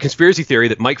 A conspiracy theory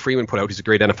that Mike Freeman put out, he's a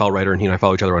great NFL writer, and he and I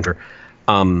follow each other on Twitter.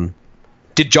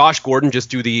 Did Josh Gordon just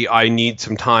do the I need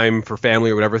some time for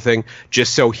family or whatever thing,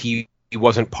 just so he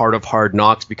wasn't part of Hard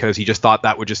Knocks because he just thought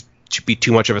that would just be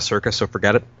too much of a circus, so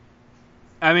forget it?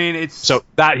 I mean, it's... So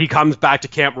that he comes back to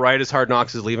camp right as Hard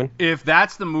Knocks is leaving? If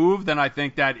that's the move, then I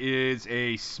think that is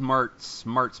a smart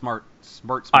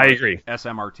I agree.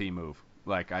 SMRT move.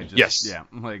 Like, I just... Yes. Yeah,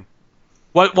 like...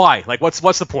 Why? Like, what's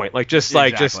the point? Like, just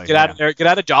get out of there, get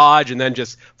out of Dodge, and then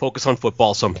just focus on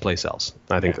football someplace else.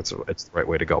 I think it's the right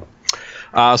way to go.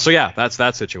 So yeah, that's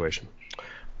that situation.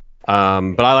 But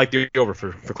I like the over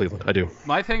for Cleveland. I do.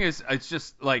 My thing is, it's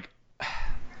just like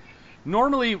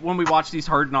normally when we watch these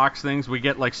Hard Knocks things, we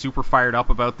get like super fired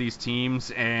up about these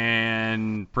teams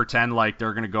and pretend like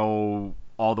they're gonna go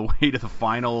all the way to the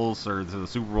finals or to the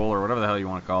Super Bowl or whatever the hell you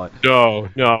want to call it.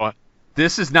 No.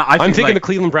 This is not. I'm thinking the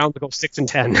Cleveland Browns will go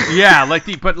 6-10. Yeah, like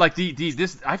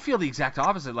this. I feel the exact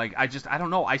opposite. Like I don't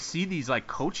know. I see these like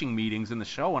coaching meetings in the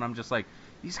show, and I'm just like,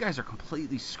 these guys are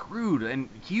completely screwed. And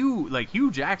Hugh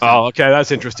Jackson. Oh, okay,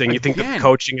 that's interesting. You think that the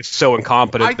coaching is so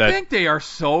incompetent? I think they are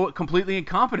so completely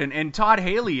incompetent. And Todd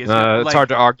Haley is. It's hard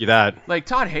to argue that. Like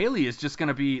Todd Haley is just going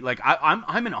to be like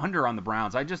I'm an under on the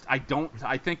Browns. I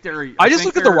think they're. I just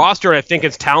look at the roster and I think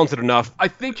it's talented enough. I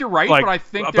think you're right, but I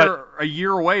think they're a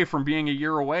year away from being a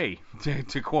year away.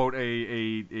 To quote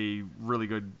a really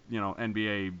good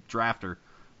NBA drafter.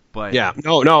 But yeah,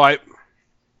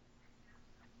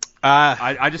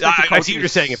 I just think I see what you're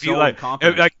saying. If you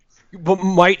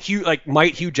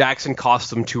might Hugh Jackson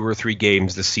cost them 2 or 3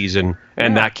 games this season,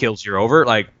 and that kills your over.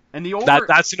 Like, and the over,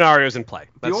 that scenario's in play.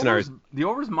 The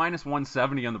over's minus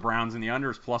 170 on the Browns, and the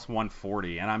under is plus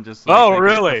 140. And I'm just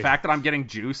really? The fact that I'm getting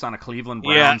juice on a Cleveland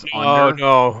Browns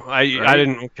under. I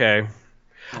didn't. Okay.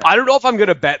 Yeah. I don't know if I'm going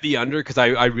to bet the under because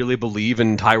I really believe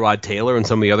in Tyrod Taylor and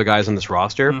some of the other guys on this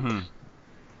roster. Mm-hmm.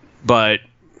 But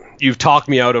you've talked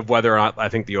me out of whether or not I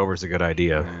think the over is a good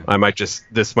idea. Yeah.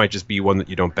 This might just be one that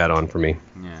you don't bet on for me.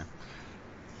 Yeah.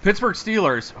 Pittsburgh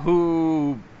Steelers,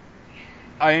 who,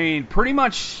 I mean, pretty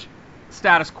much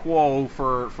status quo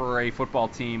for a football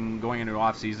team going into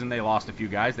offseason. They lost a few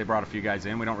guys. They brought a few guys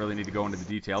in. We don't really need to go into the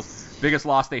details. Biggest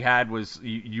loss they had was,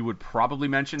 you would probably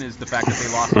mention, is the fact that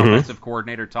they lost offensive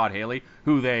coordinator Todd Haley,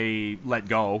 who they let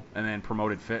go and then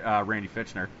promoted Randy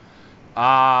Fitchner.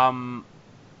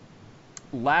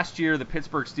 Last year, the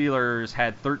Pittsburgh Steelers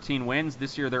had 13 wins.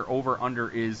 This year, their over-under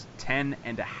is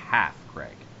 10.5, Craig.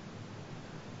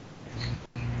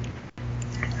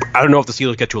 I don't know if the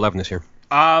Steelers get to 11 this year.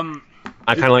 I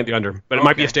kind of like the under, but it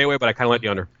might be a stay away, but I kind of like the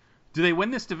under. Do they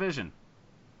win this division?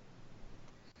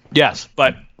 Yes,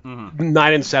 but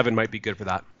 9-7 might be good for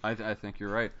that. I think you're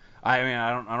right. I mean,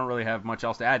 I don't really have much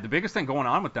else to add. The biggest thing going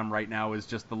on with them right now is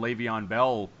just the Le'Veon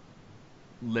Bell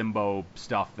limbo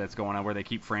stuff that's going on where they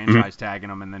keep franchise tagging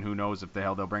them, and then who knows if the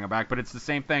hell they'll bring him back. But it's the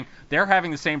same thing. They're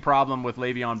having the same problem with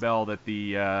Le'Veon Bell that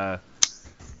the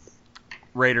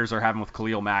Raiders are having with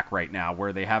Khalil Mack right now,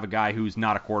 where they have a guy who's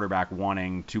not a quarterback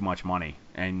wanting too much money.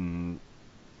 And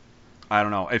I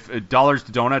don't know. If dollars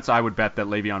to donuts, I would bet that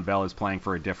Le'Veon Bell is playing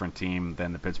for a different team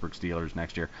than the Pittsburgh Steelers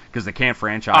next year because they can't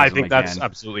franchise him again. I think that's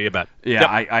absolutely a bet.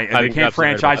 Yeah, yep. They can't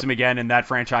franchise him again, and that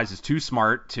franchise is too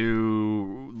smart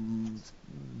to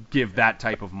give that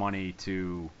type of money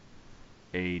to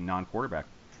a non-quarterback.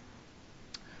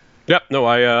 Yep, no,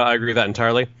 I agree with that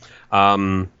entirely.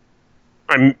 I'm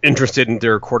interested in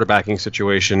their quarterbacking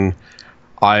situation.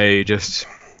 I just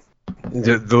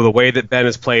the way that Ben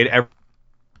has played,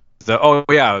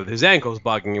 his ankle's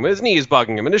bugging him, his knee is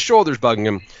bugging him, and his shoulder's bugging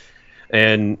him,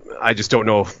 and I just don't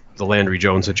know if the Landry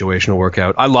Jones situation will work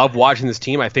out. I love watching this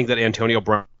team. I think that Antonio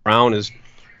Brown is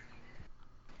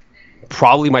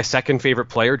probably my second favorite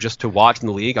player just to watch in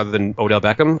the league, other than Odell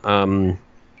Beckham.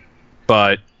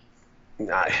 But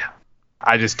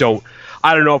I just don't.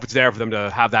 I don't know if it's there for them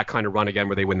to have that kind of run again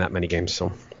where they win that many games.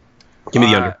 So, give me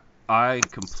the under. I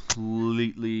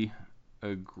completely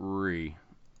agree.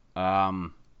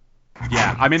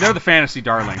 Yeah, I mean, they're the fantasy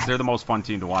darlings. They're the most fun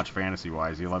team to watch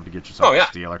fantasy-wise. You love to get yourself a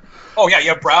Steeler. Oh, yeah, you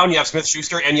have Brown, you have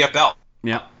Smith-Schuster, and you have Bell.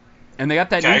 Yeah. And they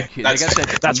got that new kid.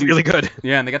 That's really good.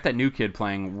 Yeah, and they got that new kid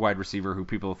playing wide receiver who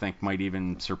people think might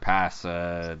even surpass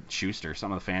Schuster.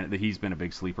 Some of the he's been a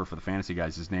big sleeper for the fantasy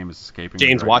guys. His name is escaping me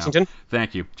James right Washington. now.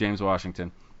 Thank you, James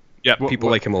Washington. Yeah, people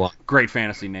like him a lot. Great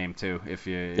fantasy name too, if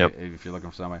you're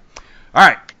looking for somebody. All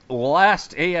right,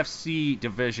 last AFC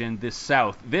division, this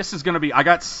South. This is going to be. I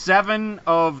got 7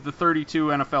 of the 32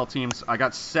 NFL teams. I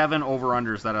got 7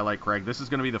 over-unders that I like, Craig. This is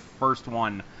going to be the first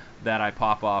one that I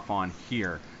pop off on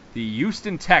here. The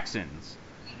Houston Texans,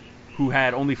 who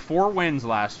had only 4 wins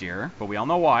last year, but we all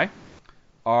know why,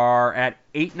 are at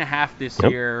 8.5 this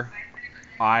year.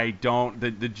 I don't.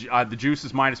 The juice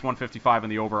is minus 155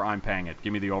 and the over. I'm paying it.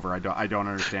 Give me the over. I don't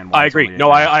understand why. I agree.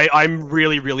 No, I'm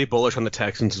really, really bullish on the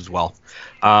Texans as well.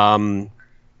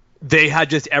 They had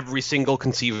just every single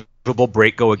conceivable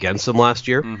break go against them last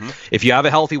year. Mm-hmm. If you have a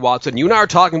healthy Watson, you and I were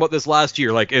talking about this last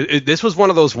year. Like this was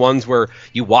one of those ones where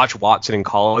you watch Watson in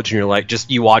college and you're like,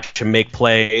 you watch him make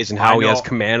plays and how he has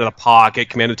command of the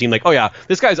pocket, command of the team. Like, oh yeah,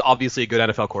 this guy's obviously a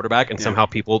good NFL quarterback, and somehow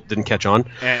people didn't catch on.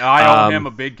 And I owe him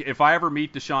a big. If I ever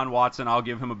meet Deshaun Watson, I'll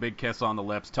give him a big kiss on the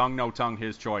lips. Tongue, no tongue,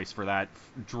 his choice for that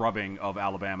drubbing of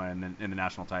Alabama in the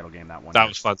national title game that one. That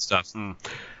was fun stuff.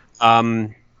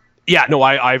 Yeah, no,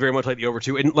 I very much like the over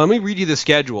too. And let me read you the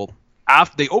schedule.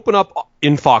 After they open up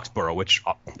in Foxborough, which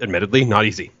admittedly not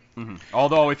easy. Mm-hmm.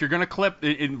 Although if you're going to clip,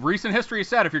 in recent history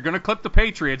said, if you're going to clip the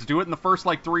Patriots, do it in the first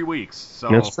 3 weeks. So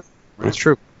that's true. Right? That's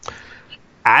true.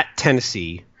 At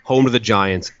Tennessee, home to the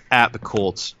Giants, at the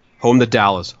Colts, home to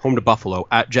Dallas, home to Buffalo,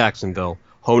 at Jacksonville,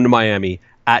 home to Miami,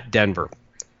 at Denver.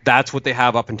 That's what they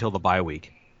have up until the bye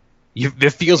week.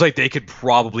 It feels like they could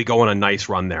probably go on a nice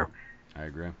run there. I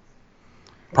agree.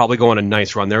 Probably go on a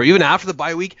nice run there. Even after the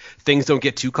bye week, things don't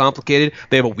get too complicated.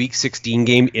 They have a Week 16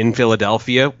 game in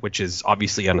Philadelphia, which is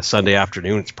obviously on a Sunday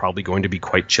afternoon. It's probably going to be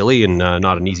quite chilly and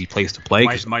not an easy place to play.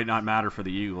 Might not matter for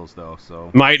the Eagles, though.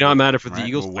 So might not matter for the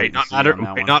Eagles. Might not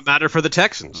matter for the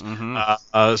Texans.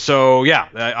 Mm-hmm. So yeah,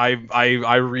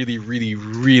 I really, really,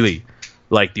 really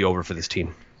like the over for this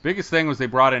team. Biggest thing was they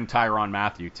brought in Tyrann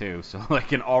Mathieu too, so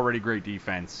an already great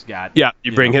defense got. Yeah,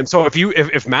 you bring him. So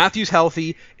if Matthew's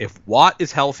healthy, if Watt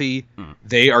is healthy,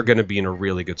 they are going to be in a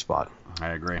really good spot. I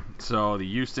agree. So the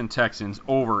Houston Texans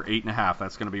over 8.5.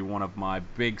 That's going to be one of my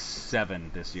big 7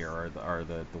 this year. Are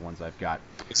the ones I've got.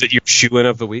 Is it your shoe-in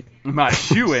of the week? My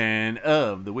shoe-in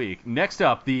of the week. Next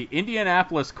up, the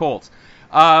Indianapolis Colts.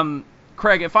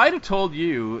 Craig, if I'd have told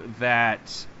you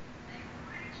that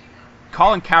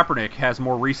Colin Kaepernick has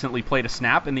more recently played a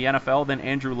snap in the NFL than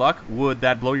Andrew Luck, would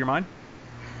that blow your mind?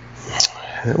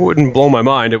 It wouldn't blow my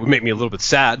mind. It would make me a little bit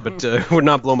sad, but it would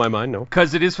not blow my mind, no.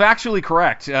 Because it is factually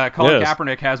correct. Colin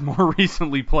Kaepernick has more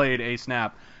recently played a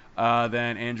snap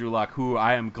than Andrew Luck, who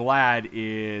I am glad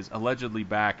is allegedly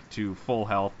back to full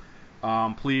health.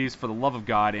 Please, for the love of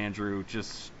God, Andrew,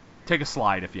 just take a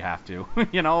slide if you have to.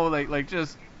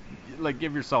 Just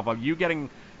give yourself up. You getting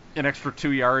an extra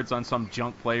 2 yards on some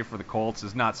junk play for the Colts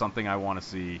is not something I want to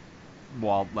see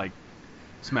while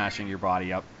smashing your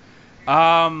body up.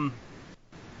 Other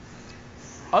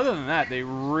than that, they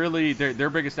really their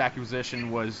biggest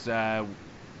acquisition was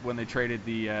when they traded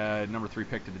the number 3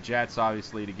 pick to the Jets,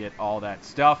 obviously to get all that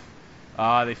stuff.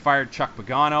 They fired Chuck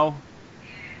Pagano,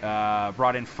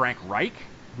 brought in Frank Reich,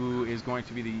 who is going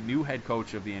to be the new head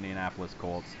coach of the Indianapolis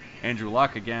Colts. Andrew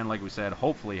Luck, again, like we said,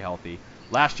 hopefully healthy.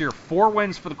 Last year, 4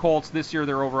 wins for the Colts. This year,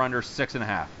 they're over under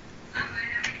 6.5.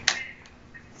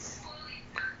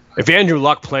 If Andrew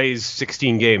Luck plays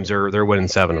 16 games, they're winning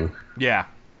 7 of them. Yeah.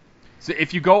 So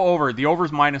if you go over, the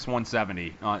over's minus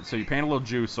 170. So you're paying a little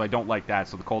juice, so I don't like that.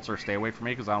 So the Colts are stay away from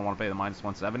me because I don't want to pay the minus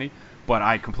 170. But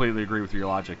I completely agree with your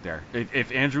logic there.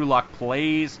 If Andrew Luck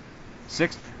plays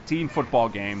 16 football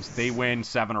games, they win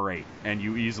 7 or 8, and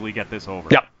you easily get this over.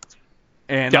 Yep.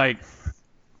 And I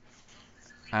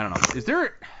don't know. Is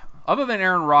there, other than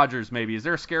Aaron Rodgers, maybe, is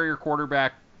there a scarier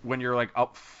quarterback when you're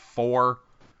up 4,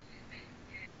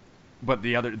 but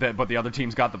the other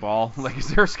team's got the ball? Is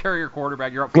there a scarier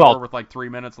quarterback? You're up 4 with 3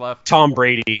 minutes left. Tom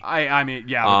Brady. I mean,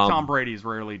 yeah, but Tom Brady's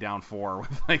rarely down 4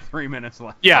 with 3 minutes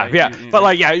left. Yeah,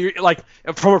 but you're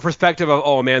from a perspective of,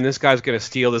 oh man, this guy's gonna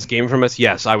steal this game from us.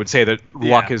 Yes, I would say that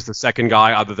Luck is the second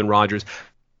guy other than Rodgers.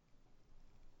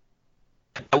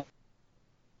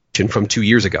 From 2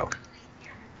 years ago.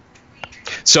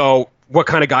 So, what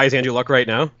kind of guy is Andrew Luck right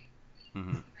now?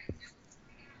 Mm-hmm.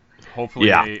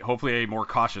 Hopefully a more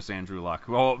cautious Andrew Luck.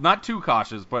 Well, not too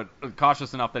cautious, but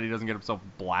cautious enough that he doesn't get himself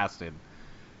blasted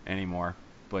anymore.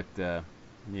 But,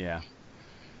 yeah.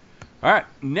 All right,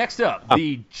 next up,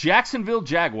 the Jacksonville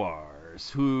Jaguars,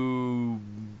 who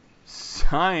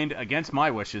signed, against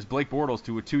my wishes, Blake Bortles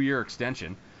to a 2-year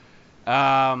extension.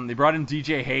 They brought in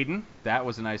DJ Hayden. That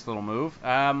was a nice little move.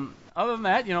 Other than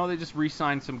that, they just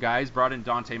re-signed some guys. Brought in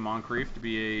Dante Moncrief to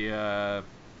be a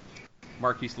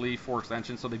Marquise Lee for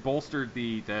extension. So they bolstered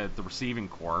the receiving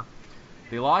core.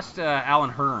 They lost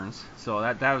Alan Hearns, so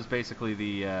that was basically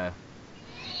the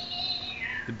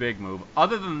big move.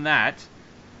 Other than that,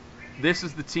 this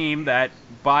is the team that,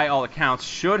 by all accounts,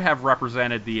 should have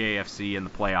represented the AFC in the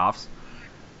playoffs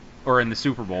or in the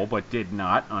Super Bowl, but did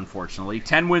not, unfortunately.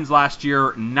 10 wins last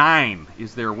year, 9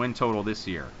 is their win total this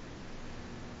year.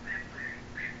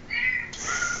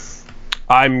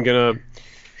 The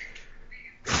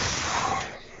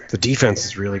defense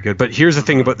is really good, but here's the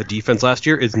thing about the defense last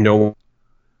year is no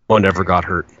one ever got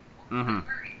hurt. Mm-hmm.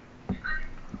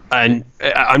 And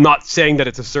I'm not saying that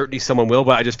it's a certainty someone will,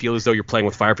 but I just feel as though you're playing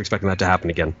with fire for expecting that to happen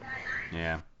again.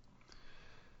 Yeah.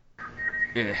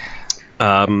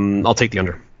 I'll take the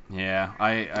under. Yeah,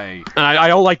 I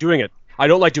don't like doing it.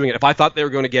 If I thought they were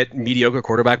going to get mediocre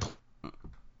quarterback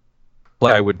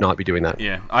play, I would not be doing that.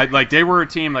 Yeah, they were a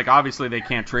team, obviously they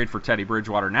can't trade for Teddy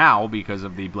Bridgewater now because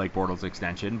of the Blake Bortles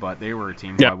extension, but they were a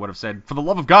team who I would have said, for the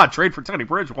love of God, trade for Teddy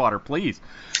Bridgewater, please.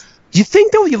 You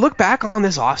think, though, you look back on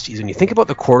this offseason, you think about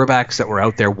the quarterbacks that were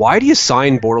out there, why do you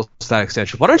sign Bortles to that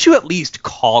extension? Why don't you at least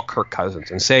call Kirk Cousins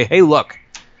and say, hey, look,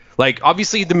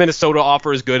 obviously the Minnesota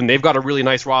offer is good, and they've got a really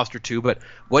nice roster, too, but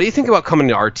what do you think about coming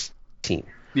to our team?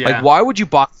 Yeah. Why would you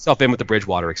box yourself in with the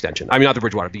Bridgewater extension? I mean, not the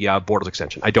Bridgewater, the Bortles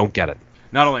extension. I don't get it.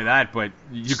 Not only that, but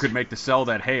you could make the sell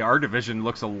that, hey, our division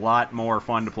looks a lot more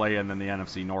fun to play in than the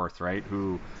NFC North, right?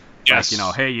 Yes.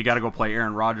 Hey, you got to go play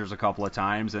Aaron Rodgers a couple of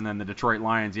times, and then the Detroit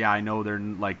Lions, I know they're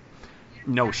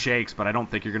no shakes, but I don't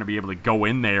think you're going to be able to go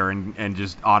in there and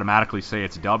just automatically say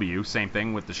it's a W. Same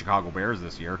thing with the Chicago Bears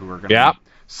this year, who are going to be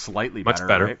slightly much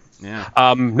better. Right?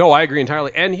 Yeah. No, I agree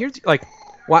entirely. And here's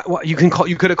what you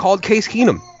could have called Case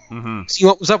Keenum. Mm-hmm. See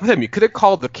what was up with him. You could have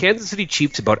called the Kansas City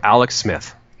Chiefs about Alex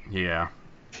Smith. Yeah.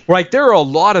 There are a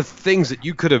lot of things that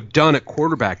you could have done at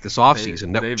quarterback this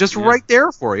offseason that were just right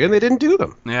there for you, and they didn't do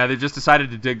them. Yeah, they just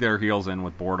decided to dig their heels in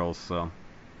with Bortles, so. All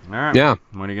right. Yeah.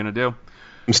 What are you going to do?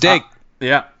 Mistake.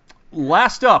 Yeah.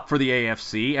 Last up for the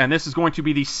AFC, and this is going to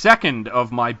be the second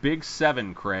of my big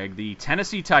 7, Craig. The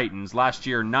Tennessee Titans, last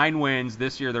year 9 wins.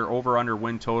 This year their over-under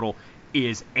win total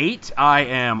is 8. I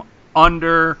am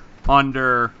under,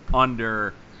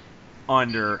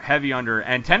 heavy under.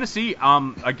 And Tennessee,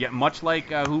 again, much like,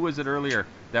 who was it earlier?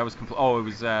 That was, it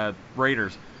was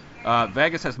Raiders.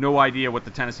 Vegas has no idea what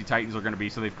the Tennessee Titans are going to be,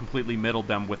 so they've completely middled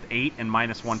them with 8 and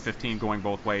minus 115 going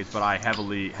both ways. But I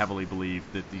heavily believe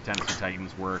that the Tennessee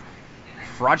Titans were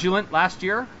fraudulent last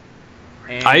year.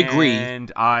 And I agree.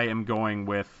 And I am going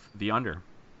with the under.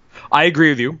 I agree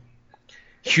with you.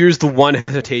 Here's the one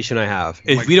hesitation I have.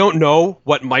 We don't know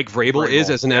what Mike Vrabel is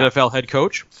as an NFL head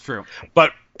coach. It's true.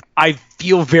 But I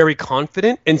feel very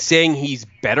confident in saying he's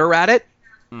better at it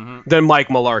than Mike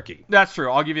Mularkey. That's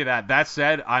true. I'll give you that. That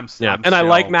said, I'm and I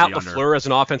like Matt LaFleur as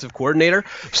an offensive coordinator.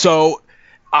 So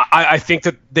I think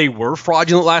that they were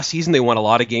fraudulent last season. They won a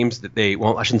lot of games that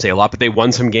I shouldn't say a lot, but they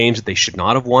won some games that they should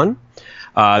not have won.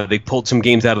 They pulled some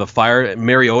games out of the fire.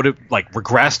 Mariota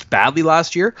regressed badly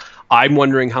last year. I'm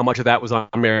wondering how much of that was on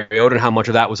Mariota and how much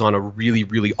of that was on a really,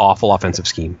 really awful offensive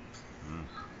scheme.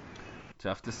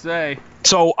 Tough to say.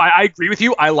 So I agree with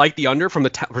you. I like the under from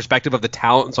the perspective of the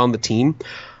talents on the team.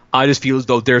 I just feel as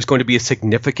though there's going to be a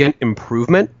significant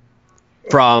improvement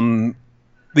from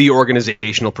the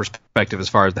organizational perspective as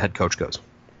far as the head coach goes.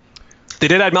 They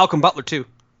did add Malcolm Butler too.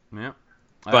 Yeah.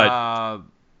 But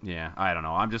yeah, I don't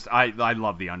know. I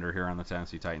love the under here on the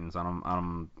Tennessee Titans.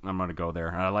 I'm going to go there.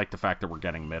 And I like the fact that we're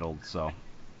getting middled. So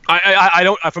I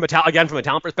don't from a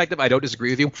talent perspective, I don't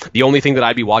disagree with you. The only thing that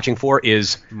I'd be watching for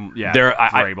is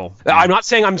Vrabel. I'm not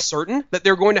saying I'm certain that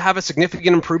they're going to have a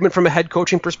significant improvement from a head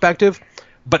coaching perspective,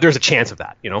 but there's a chance of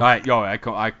that,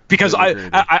 because I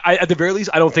at the very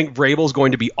least I don't think Vrabel's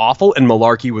going to be awful, and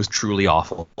Mularkey was truly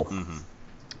awful. Mm-hmm.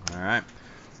 All right.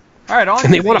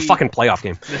 And they won a fucking playoff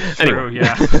game. True, anyway.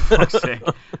 Yeah. Fuck's sake.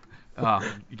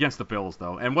 Against the Bills,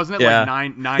 though, and wasn't it like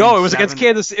 9? No, it was against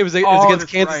Kansas. It was against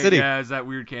Kansas City. Yeah, it's that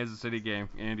weird Kansas City game.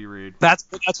 Andy Reid. That's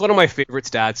one of my favorite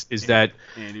stats. Is that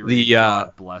Andy Reid?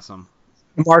 God bless him.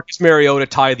 Marcus Mariota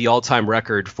tied the all-time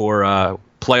record for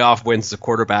playoff wins as a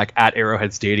quarterback at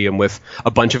Arrowhead Stadium with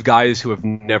a bunch of guys who have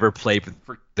never played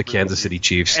for the Kansas City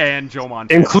Chiefs and Joe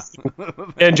Montana.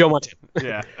 And Joe Montana.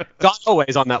 Yeah. Not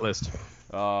always on that list.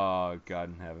 Oh, God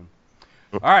in heaven.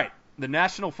 All right. The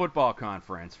National Football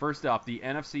Conference. First up, the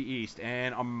NFC East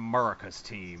and America's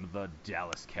team, the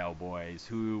Dallas Cowboys,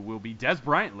 who will be Dez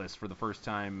Bryant-less for the first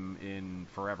time in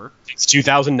forever. It's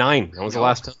 2009. That was the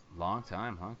last time. Long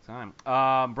time.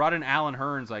 Brought in Allen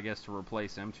Hurns, I guess, to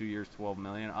replace him. 2 years, $12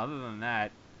 million. Other than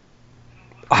that,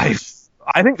 I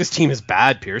think this team is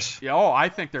bad, Pierce. Yeah, I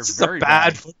think they're very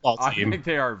bad. Bad football team. I think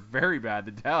they are very bad.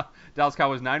 The Dallas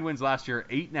Cowboys 9 wins last year,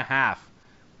 8.5.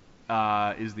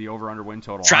 Is the over-under win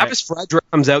total. Travis Frederick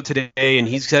comes out today, and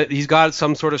he's got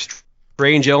some sort of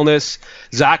strange illness.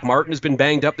 Zach Martin has been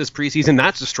banged up this preseason.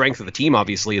 That's the strength of the team,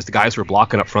 obviously, is the guys who are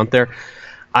blocking up front there.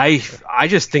 I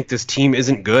just think this team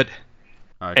isn't good.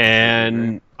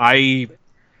 Again, even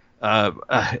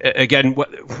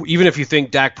if you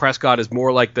think Dak Prescott is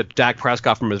more like the Dak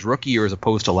Prescott from his rookie year as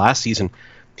opposed to last season,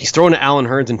 he's throwing to Allen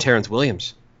Hurns and Terrence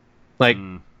Williams.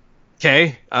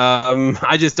 Okay,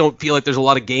 I just don't feel like there's a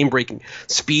lot of game-breaking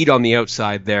speed on the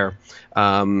outside there.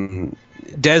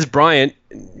 Dez Bryant,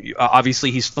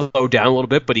 obviously he slowed down a little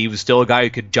bit, but he was still a guy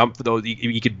who could jump for those.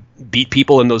 He could beat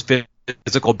people in those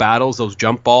physical battles, those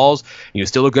jump balls. He was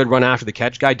still a good run after the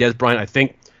catch guy. Dez Bryant, I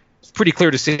think, it's pretty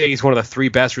clear to say he's one of the 3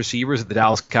 best receivers that the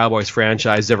Dallas Cowboys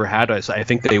franchise ever had. So I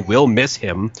think they will miss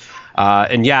him.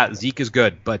 And yeah, Zeke is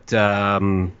good, but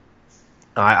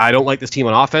I don't like this team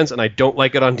on offense, and I don't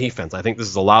like it on defense. I think this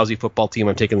is a lousy football team.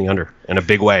 I'm taking the under in a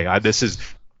big way.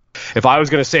 If I was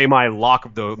going to say my lock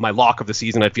of the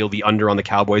season, I'd feel the under on the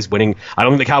Cowboys winning. I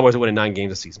don't think the Cowboys will win 9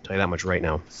 games this season. I'll tell you that much right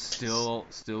now. Still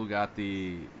got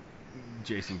the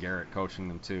Jason Garrett coaching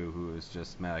them too, who is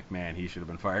just man, he should have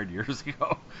been fired years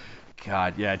ago.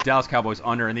 God, yeah, Dallas Cowboys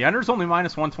under, and the under is only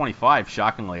minus 125.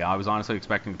 Shockingly, I was honestly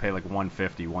expecting to pay like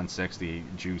 150, 160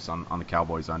 juice on the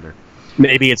Cowboys under.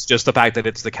 Maybe it's just the fact that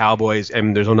it's the Cowboys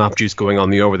and there's enough juice going on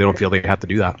the over. They don't feel they have to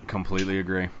do that. Completely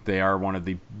agree. They are one of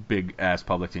the big ass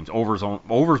public teams. Overs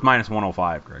minus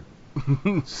 105, Greg.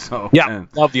 So yeah,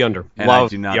 love the under. And I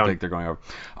do not think they're going over.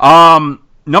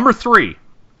 Number 3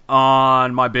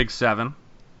 on my big 7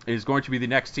 is going to be the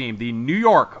next team, the New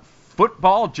York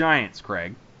Football Giants,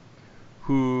 Craig,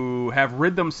 who have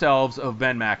rid themselves of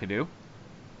Ben McAdoo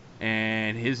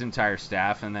and his entire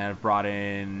staff, and then have brought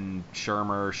in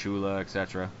Shermer, Shula,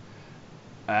 etc.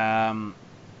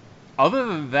 Other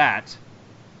than that,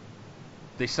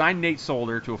 they signed Nate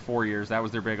Solder to a 4 years. That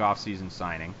was their big offseason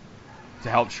signing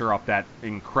to help shore up that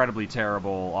incredibly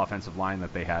terrible offensive line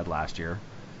that they had last year.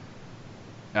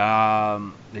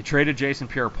 They traded Jason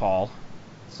Pierre-Paul,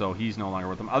 so he's no longer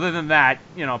with them. Other than that,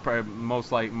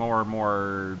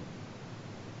 more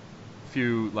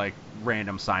few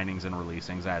random signings and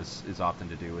releasings, as is often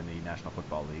to do in the National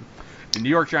Football League. The New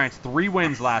York Giants, 3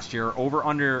 wins last year.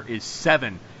 Over-under is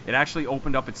 7. It actually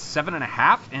opened up at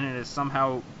 7.5, and it has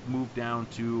somehow moved down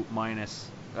to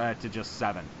to just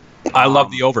 7. I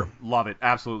love the over. Love it,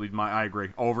 absolutely. I agree.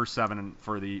 Over 7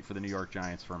 for the New York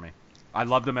Giants for me. I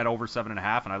loved them at over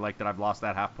 7.5, and I like that I've lost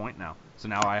that half point now. So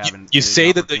now I haven't. You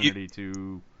say that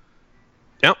to.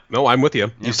 Yeah, no, I'm with you.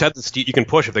 Yep. You said you can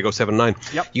push if they go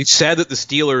 7-9. Yep. You said that the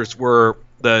Steelers were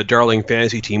the darling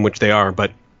fantasy team, which they are, but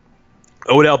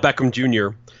Odell Beckham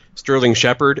Jr., Sterling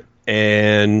Shepard,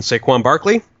 and Saquon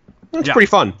Barkley, that's pretty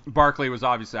fun. Barkley was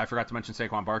obviously, I forgot to mention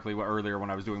Saquon Barkley earlier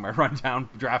when I was doing my rundown,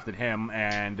 drafted him,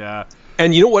 and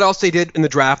you know what else they did in the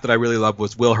draft that I really loved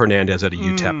was Will Hernandez out of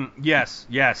UTEP. Yes.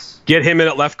 Get him in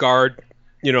at left guard.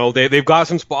 You know, they've got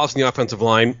some spots in the offensive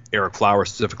line, Eric Flowers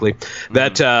specifically,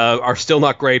 that are still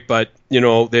not great, but, you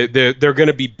know, they're going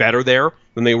to be better there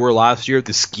than they were last year.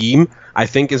 The scheme, I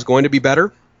think, is going to be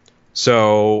better.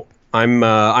 So I'm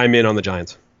in on the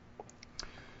Giants.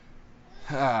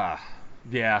 Yeah,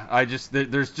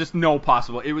 there's just no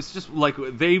possible. It was just like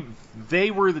they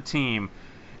were the team,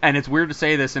 and it's weird to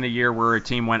say this in a year where a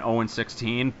team went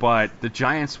 0-16, but the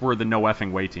Giants were the no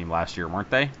effing way team last year,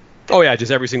 weren't they? Oh yeah,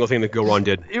 just every single thing that Gilron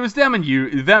did. It was them and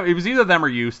it was either them or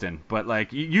Houston, but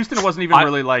Houston wasn't even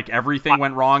really everything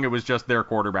went wrong. It was just their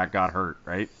quarterback got hurt,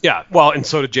 right? Yeah, well, and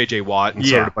so did J.J. Watt, and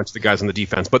so did a bunch of the guys on the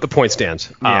defense. But the point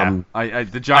stands. Yeah,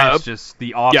 the Giants just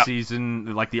the off season,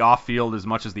 the off field as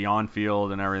much as the on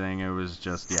field and everything. It was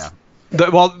just Ben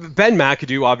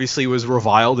McAdoo obviously was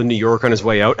reviled in New York on his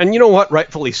way out, and you know what?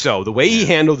 Rightfully so. The way he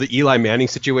handled the Eli Manning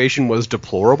situation was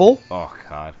deplorable. Oh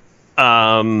God.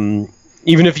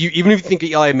 Even if you think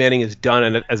Eli Manning is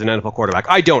done as an NFL quarterback,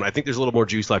 I don't. I think there's a little more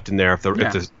juice left in there if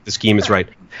the scheme is right.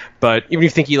 But even if you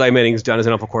think Eli Manning is done as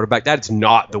an NFL quarterback, that's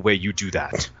not the way you do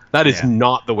that. That is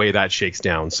not the way that shakes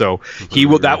down. So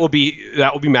that will be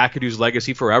McAdoo's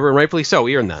legacy forever, and rightfully so.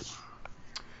 We earned that.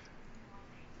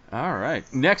 All right.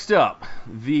 Next up,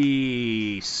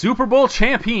 the Super Bowl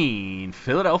champion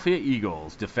Philadelphia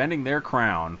Eagles defending their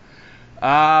crown. They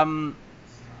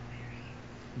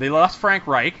lost Frank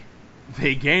Reich.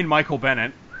 They gained Michael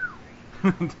Bennett.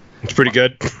 It's pretty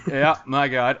good. Yeah, my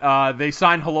God. They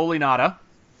signed Haloli Nada.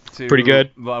 Pretty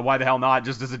good. Why the hell not?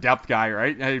 Just as a depth guy,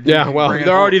 right? Yeah, well, you're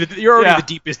already the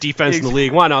deepest defense in the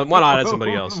league. Why not add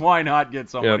somebody else? Why not get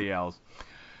somebody else?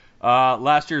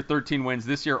 Last year, 13 wins.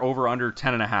 This year, over under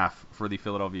 10.5 for the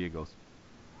Philadelphia Eagles.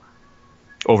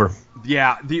 Over.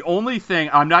 Yeah, the only thing,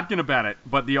 I'm not going to bet it,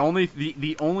 but the only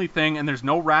thing, and there's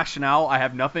no rationale, I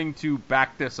have nothing to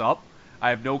back this up.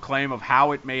 I have no claim of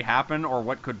how it may happen or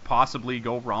what could possibly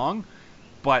go wrong.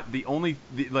 But the only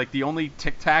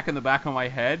tic-tac in the back of my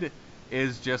head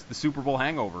is just the Super Bowl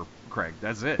hangover, Craig.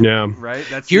 That's it. Yeah. Right?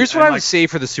 Here's what I would say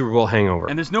for the Super Bowl hangover.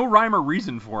 And there's no rhyme or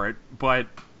reason for it, but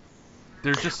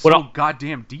they're just so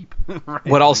goddamn deep. Right?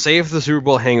 What I'll say for the Super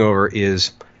Bowl hangover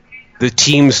is the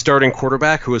team's starting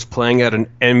quarterback, who was playing at an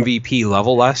MVP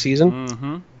level last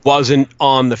season, wasn't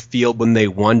on the field when they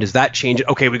won. Does that change it?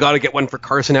 Okay, we got to get one for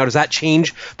Carson now. Does that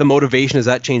change the motivation? Does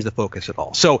that change the focus at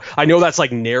all? So I know that's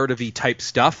like narrative-y type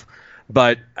stuff,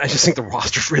 but I just think the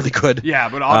roster's really good. Yeah,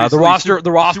 but obviously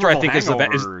the roster I think is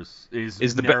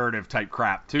the narrative type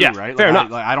crap too, yeah, right? Fair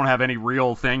enough. I don't have any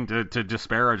real thing to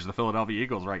disparage the Philadelphia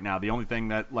Eagles right now. The only thing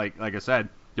that, like I said,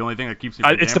 the only thing that keeps you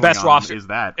it's the best roster. Is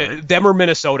that right? Them or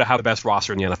Minnesota have the best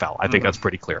roster in the NFL. I think that's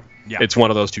pretty clear. Yeah. It's one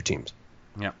of those two teams.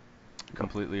 Yep.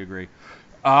 Completely agree.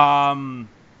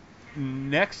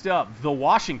 Next up, the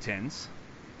Washingtons,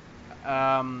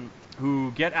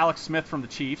 who get Alex Smith from the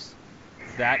Chiefs.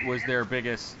 That was their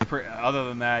biggest. Other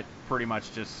than that, pretty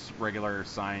much just regular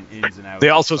ins and outs. They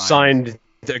also signed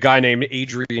a guy named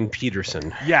Adrian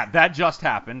Peterson. Yeah, that just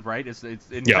happened, right?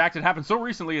 In fact, it happened so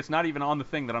recently, it's not even on the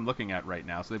thing that I'm looking at right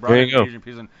now. So they brought in Adrian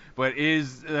Peterson. But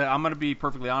I'm going to be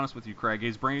perfectly honest with you, Craig.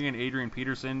 Is bringing in Adrian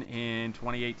Peterson in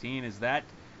 2018, is that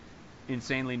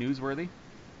insanely newsworthy?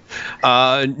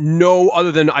 No,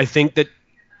 other than I think that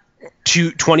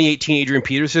 2018 Adrian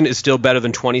Peterson is still better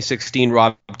than 2016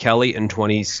 Rob Kelly and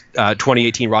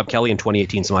 2018 Rob Kelly and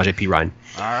 2018 Samaje Perine.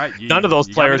 All right. None of those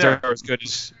players are as good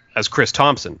as Chris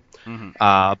Thompson.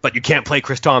 But you can't play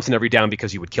Chris Thompson every down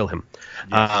because you would kill him.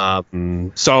 Yes.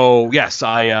 So yes,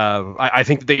 I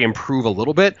think that they improve a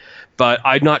little bit, but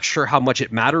I'm not sure how much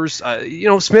it matters.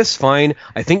 Smith's fine.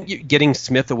 I think getting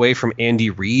Smith away from Andy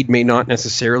Reid may not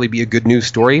necessarily be a good news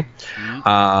story.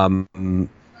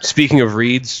 Speaking of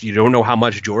Reeds, you don't know how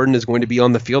much Jordan is going to be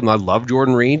on the field, and I love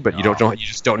Jordan Reed, but you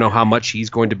just don't know how much he's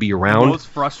going to be around. The most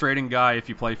frustrating guy if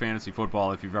you play fantasy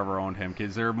football, if you've ever owned him.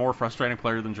 Is there a more frustrating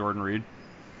player than Jordan Reed?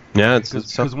 Yeah,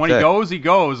 because when he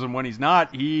goes, and when he's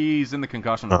not, he's in the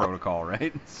concussion protocol,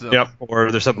 right? So. Yep,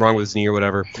 or there's something wrong with his knee or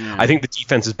whatever. I think the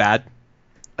defense is bad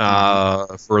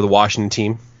for the Washington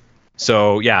team.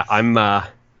 So yeah, I'm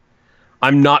not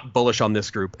bullish on this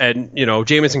group. And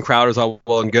Jamison Crowder's all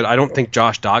well and good. I don't think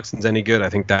Josh Doxson's any good. I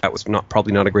think that was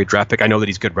probably not a great draft pick. I know that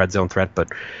he's good red zone threat,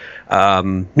 but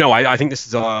no, I think this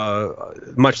is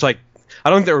much like I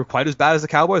don't think they were quite as bad as the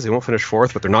Cowboys. They won't finish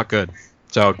fourth, but they're not good.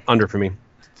 So under for me.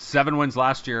 7 wins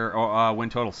last year. Win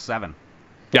total 7.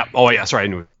 Yeah. Oh yeah. Sorry, I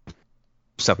knew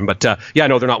 7, but no,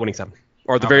 they're not winning 7.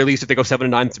 Or at the very least, if they go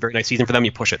 7-9, it's a very nice season for them.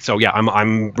 You push it. So yeah,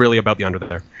 I'm really about the under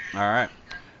there. All right.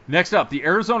 Next up, the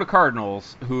Arizona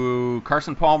Cardinals, who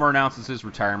Carson Palmer announces his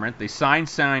retirement. They sign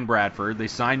Bradford. They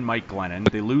sign Mike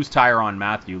Glennon. They lose Tyrann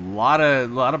Mathieu. A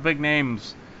lot of big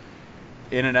names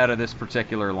in and out of this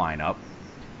particular lineup.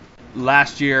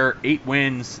 Last year, 8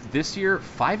 wins. This year,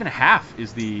 5.5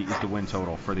 is the win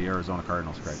total for the Arizona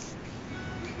Cardinals, Craig.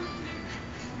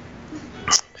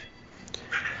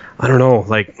 I don't know.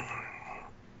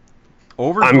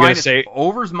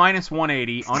 Over's minus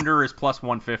 180. Under is plus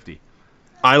 150.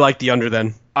 I like the under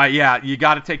then. Yeah, you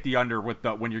got to take the under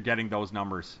when you're getting those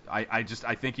numbers. I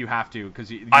think you have to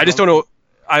because I just don't know.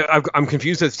 I'm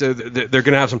confused as to they're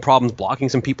going to have some problems blocking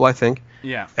some people. I think.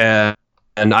 Yeah.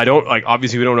 And I don't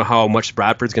obviously we don't know how much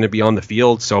Bradford's going to be on the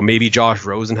field, so maybe Josh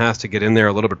Rosen has to get in there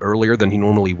a little bit earlier than he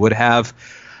normally would have.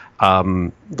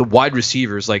 The wide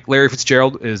receivers, like Larry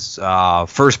Fitzgerald is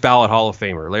first ballot Hall of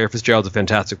Famer. Larry Fitzgerald's a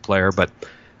fantastic player, but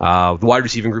the wide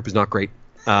receiving group is not great.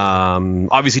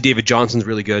 Obviously David Johnson's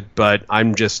really good, but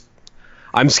I'm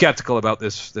skeptical about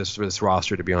this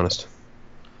roster, to be honest.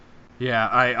 Yeah,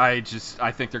 I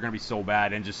think they're going to be so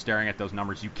bad, and just staring at those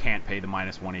numbers, you can't pay the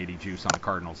minus 180 juice on the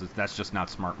Cardinals. That's just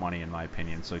not smart money in my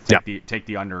opinion. So take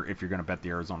the under if you're going to bet the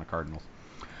Arizona Cardinals.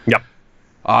 Yep.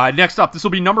 Next up, this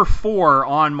will be number 4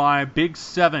 on my Big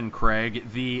 7, Craig.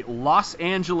 The Los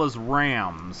Angeles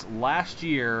Rams. Last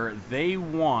year, they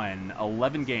won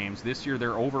 11 games. This year,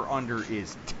 their over-under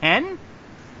is 10.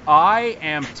 I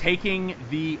am taking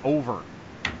the over on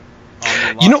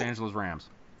the Los Angeles Rams.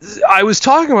 I was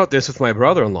talking about this with my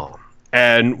brother-in-law,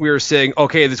 and we were saying,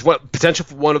 okay, there's what potential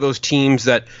for one of those teams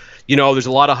that, there's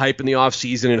a lot of hype in the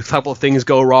offseason, and a couple of things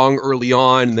go wrong early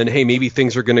on, and then, hey, maybe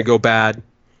things are going to go bad,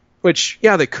 which,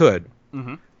 yeah, they could.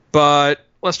 Mm-hmm. But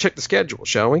let's check the schedule,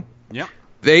 shall we? Yeah.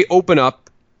 They open up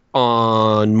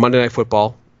on Monday Night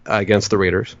Football against the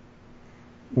Raiders.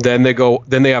 Then they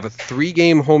have a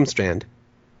 3-game homestand.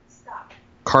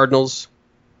 Cardinals,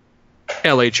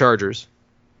 LA Chargers,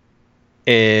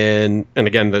 and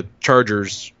again, the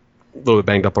Chargers a little bit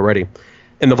banged up already.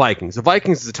 And the Vikings. The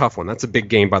Vikings is a tough one. That's a big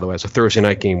game, by the way. It's a Thursday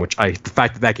night game, the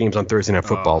fact that game's on Thursday Night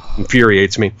Football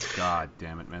infuriates me. God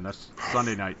damn it, man. That's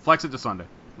Sunday night. Flex it to Sunday.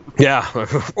 Yeah.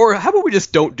 Or how about we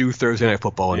just don't do Thursday Night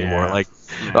Football anymore?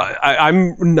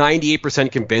 I'm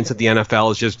 98% convinced that the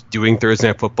NFL is just doing Thursday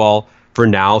Night Football for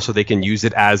now, so they can use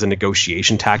it as a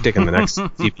negotiation tactic in the next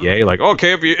CBA. Like,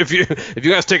 okay, if you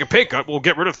guys take a pay cut, we'll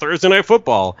get rid of Thursday Night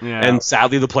Football. Yeah. And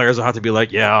sadly, the players will have to be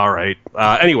like, yeah, all right.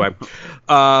 Anyway,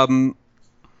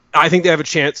 I think they have a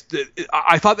chance.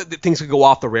 I thought that things could go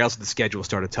off the rails if the schedule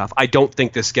started tough. I don't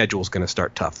think this schedule is going to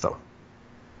start tough, though.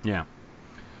 Yeah.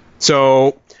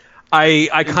 So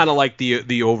I kind of like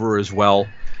the over as well.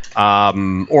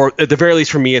 Or at the very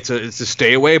least for me, it's a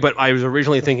stay away. But I was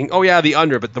originally thinking, oh yeah, the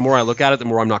under. But the more I look at it, the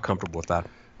more I'm not comfortable with that.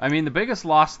 I mean, the biggest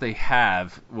loss they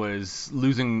have was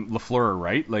losing LaFleur,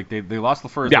 right? Like they lost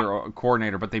LaFleur as their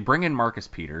coordinator, but they bring in Marcus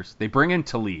Peters, they bring in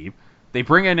Talib, they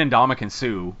bring in Ndamukong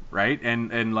Suh, right?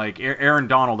 And like Aaron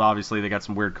Donald, obviously they got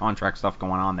some weird contract stuff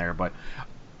going on there, but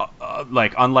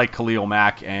like unlike Khalil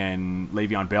Mack and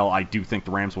Le'Veon Bell, I do think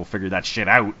the Rams will figure that shit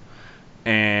out.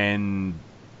 And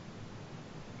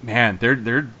man,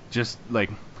 they're just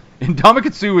like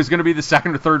Ndamukong Suh is going to be the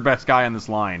second or third best guy on this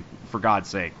line, for God's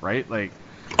sake, right? Like,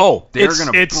 they're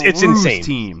going to it's insane.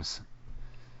 Teams.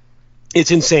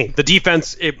 It's insane. The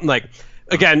defense,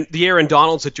 again, the Aaron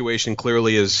Donald situation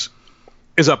clearly is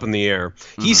up in the air.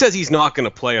 Mm-hmm. He says he's not going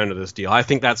to play under this deal. I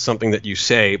think that's something that you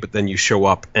say, but then you show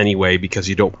up anyway because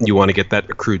you want to get that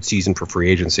accrued season for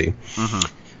free agency.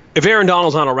 Mm-hmm. If Aaron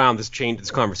Donald's not around, this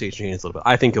conversation changes a little bit.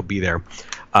 I think he'll be there.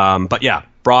 But yeah,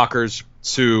 Brockers,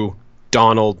 Sue,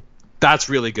 Donald, that's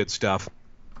really good stuff.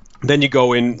 Then you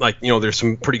go in, there's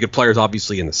some pretty good players,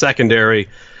 obviously, in the secondary.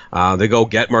 They go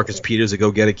get Marcus Peters. They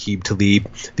go get Aqib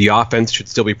Talib. The offense should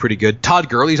still be pretty good. Todd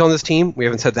Gurley's on this team. We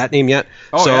haven't said that name yet.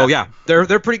 Yeah,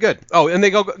 they're pretty good. Oh, and they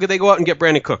go out and get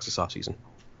Brandon Cooks this offseason.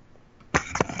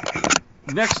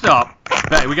 Next up,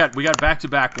 we got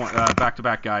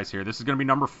back-to-back guys here. This is going to be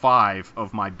number 5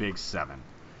 of my big 7.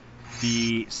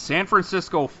 The San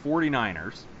Francisco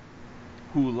 49ers,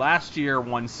 who last year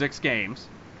won 6 games,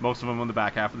 most of them in the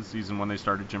back half of the season when they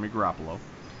started Jimmy Garoppolo.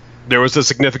 There was a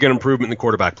significant improvement in the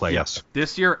quarterback play, yes.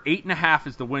 This year, 8.5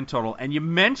 is the win total. And you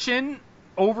mentioned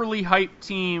overly hyped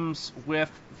teams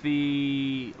with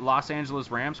the Los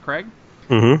Angeles Rams, Craig.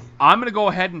 Mm-hmm. I'm going to go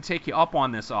ahead and take you up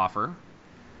on this offer,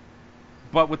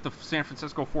 but with the San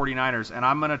Francisco 49ers, and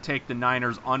I'm going to take the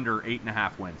Niners under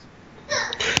 8.5 wins.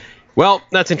 Well,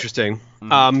 that's interesting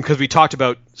because we talked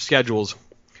about schedules.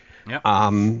 Yep.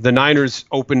 The Niners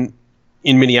open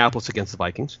in Minneapolis against the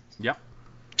Vikings. Yep.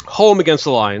 Home against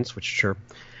the Lions, which sure,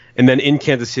 and then in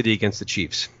Kansas City against the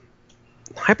Chiefs.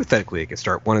 Hypothetically, they could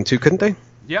start 1-2, couldn't they?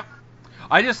 Yep.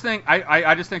 I just think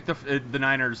the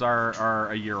Niners are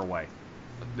a year away.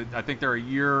 I think they're a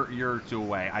year or two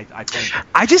away.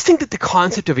 I just think that the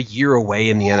concept of a year away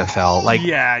in the NFL,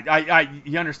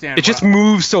 you understand. It just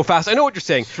moves so fast. I know what you're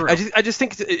saying. I just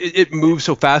think it moves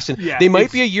so fast, and they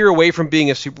might be a year away from being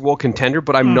a Super Bowl contender,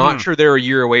 but I'm not sure they're a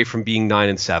year away from being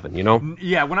 9-7. You know?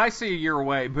 Yeah. When I say a year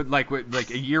away, but like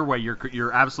a year away,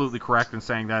 you're absolutely correct in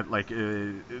saying that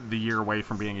the year away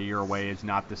from being a year away is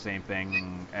not the same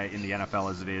thing in the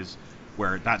NFL as it is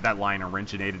where that line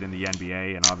originated in the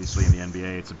NBA, and obviously in the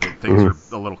NBA things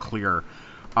are a little clearer.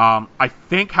 I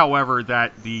think, however,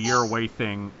 that the year away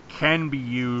thing can be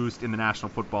used in the National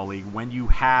Football League when you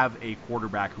have a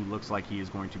quarterback who looks like he is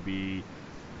going to be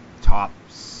top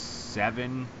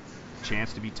 7,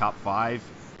 chance to be top 5,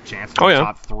 chance to be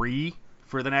top 3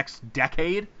 for the next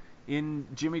decade in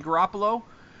Jimmy Garoppolo.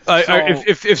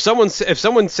 If someone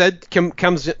said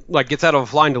comes gets out of a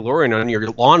flying DeLorean on your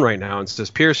lawn right now and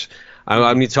says, Pierce,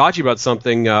 I need to talk to you about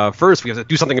something first. We have to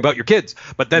do something about your kids.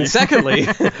 But then secondly,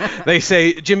 they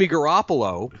say Jimmy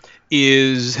Garoppolo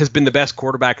has been the best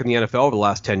quarterback in the NFL over the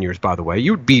last 10 years, by the way.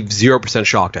 You would be 0%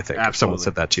 shocked, I think, if someone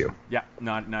said that to you. Yeah,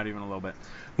 not even a little bit.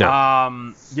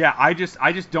 No. Yeah, I just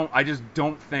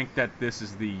don't think that this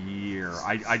is the year.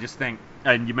 I just think,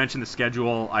 and you mentioned the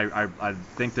schedule. I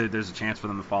think that there's a chance for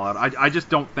them to fall out. I just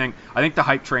don't think. I think the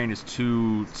hype train is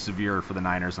too severe for the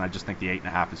Niners, and I just think the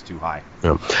 8.5 is too high.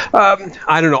 Yeah.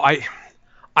 I don't know.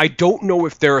 I don't know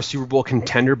if they're a Super Bowl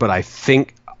contender, but I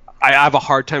think I have a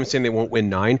hard time saying they won't win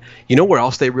 9. You know where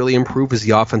else they really improve is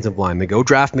the offensive line. They go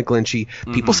draft McGlinchey.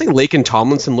 People say Laken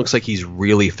Tomlinson looks like he's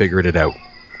really figured it out.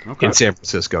 Okay. In San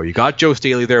Francisco. You got Joe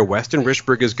Staley there. Weston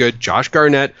Richburg is good. Josh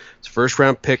Garnett, his first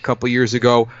round pick a couple years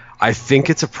ago. I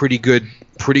think it's a pretty good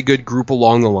group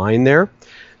along the line there.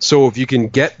 So if you can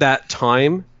get that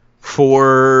time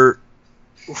for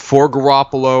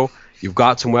Garoppolo, you've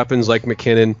got some weapons like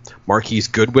McKinnon. Marquise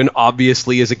Goodwin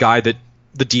obviously is a guy that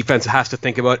the defense has to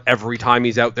think about every time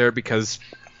he's out there because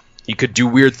he could do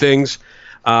weird things.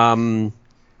 I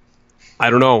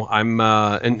don't know.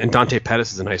 And Dante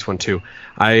Pettis is a nice one too.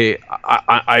 I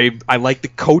like the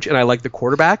coach and I like the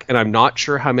quarterback, and I'm not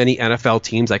sure how many NFL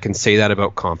teams I can say that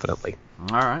about confidently.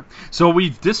 All right. So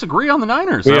we disagree on the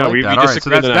Niners. Yeah, we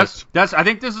disagree on the Niners. That's. I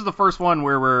think this is the first one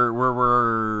where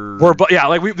we're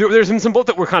there's been some both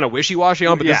that we're kind of wishy-washy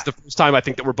on, but this is the first time I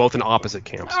think that we're both in opposite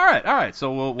camps. All right.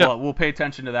 So we'll pay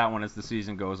attention to that one as the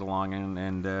season goes along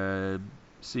and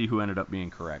see who ended up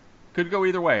being correct. Could go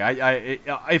either way.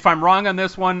 If I'm wrong on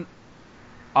this one,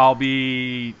 I'll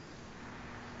be,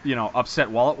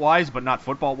 upset wallet-wise, but not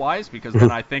football-wise, because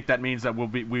then I think that means that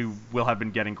we will have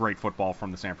been getting great football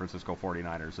from the San Francisco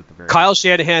 49ers at the very Kyle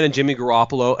Shanahan and Jimmy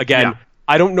Garoppolo, again,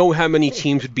 I don't know how many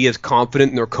teams would be as confident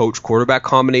in their coach-quarterback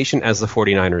combination as the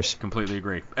 49ers. Completely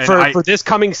agree. And for this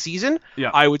coming season,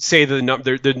 I would say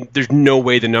there's no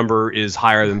way the number is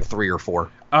higher than 3 or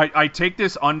 4. I take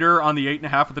this under on the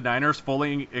 8.5 of the Niners,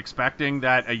 fully expecting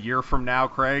that a year from now,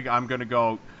 Craig, I'm going to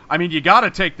go. I mean, you got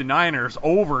to take the Niners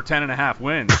over 10.5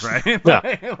 wins, right?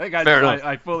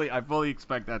 I fully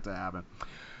expect that to happen.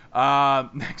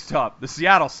 Next up, the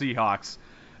Seattle Seahawks.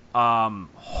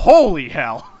 Holy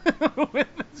hell with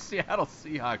the Seattle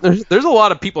Seahawks. There's a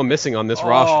lot of people missing on this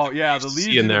roster. Oh yeah, the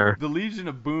Legion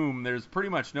of Boom. There's pretty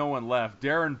much no one left.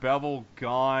 Darren Bevel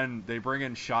gone. They bring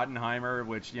in Schottenheimer,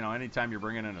 which anytime you're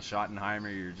bringing in a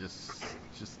Schottenheimer, you're just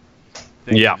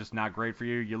things are just not great for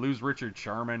you. You lose Richard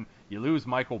Sherman. You lose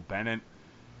Michael Bennett.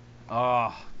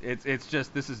 It's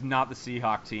just this is not the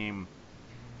Seahawk team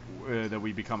that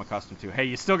we become accustomed to. Hey,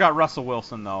 you still got Russell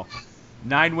Wilson though.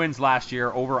 9 wins last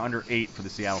year, over under 8 for the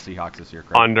Seattle Seahawks this year,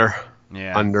 Craig. Under.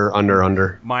 Yeah.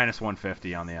 Under. Minus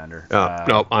 150 on the under.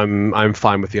 No, I'm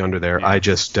fine with the under there. Yeah. I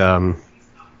just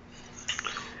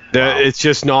it's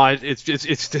just not this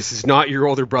is not your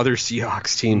older brother's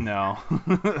Seahawks team. No.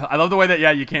 I love the way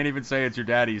that you can't even say it's your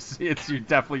daddy's. It's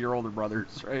definitely your older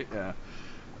brother's, right? Yeah.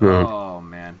 Oh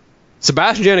man.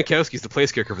 Sebastian Janikowski is the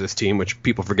place kicker for this team, which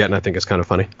people forget, and I think is kind of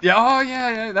funny. Yeah,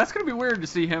 yeah. That's going to be weird to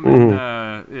see him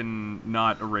in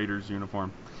not a Raiders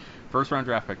uniform. First-round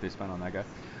draft pick they spent on that guy.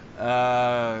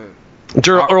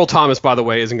 Earl Thomas, by the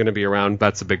way, isn't going to be around.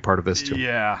 That's a big part of this, too.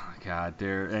 Yeah, God,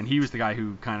 and he was the guy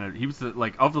who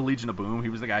of the Legion of Boom, he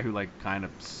was the guy who, kind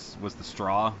of was the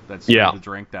straw that started the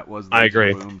drink that was the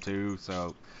Legion of Boom, too.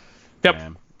 So, yep.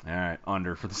 Man. All right,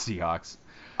 under for the Seahawks.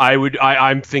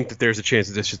 I think that there's a chance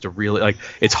that this is just a really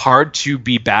it's hard to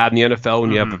be bad in the NFL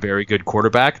when you have a very good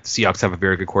quarterback. The Seahawks have a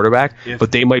very good quarterback,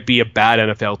 but they might be a bad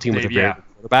NFL team with a very good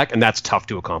quarterback, and that's tough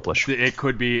to accomplish. It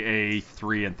could be a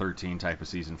 3-13 type of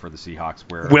season for the Seahawks.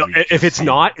 If it's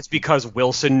not, it's because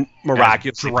Wilson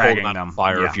miraculously pulled them out of the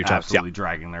fire a few times. Absolutely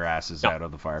dragging their asses out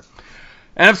of the fire.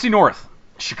 NFC North,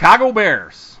 Chicago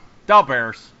Bears. The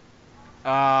Bears.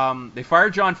 They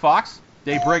fired John Fox.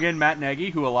 They bring in Matt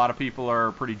Nagy, who a lot of people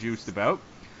are pretty juiced about.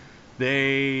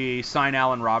 They sign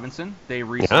Allen Robinson. They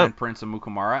re-sign Prince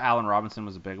Amukamara. Allen Robinson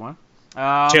was a big one.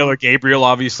 Taylor Gabriel,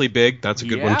 obviously big. That's a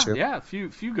good one, too. Yeah, a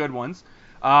few good ones.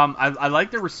 I like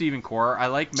their receiving core. I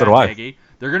like Matt Nagy.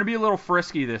 They're going to be a little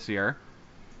frisky this year.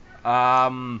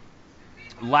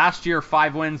 Last year,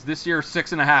 5 wins. This year,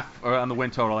 6.5 on the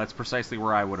win total. That's precisely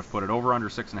where I would have put it. Over under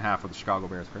 6.5 for the Chicago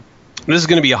Bears. This is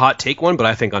going to be a hot take one, but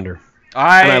I think under.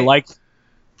 I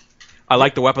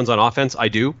like the weapons on offense. I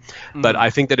do. But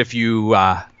I think that if you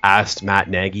asked Matt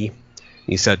Nagy,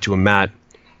 you said to him, Matt,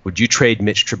 would you trade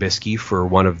Mitch Trubisky for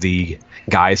one of the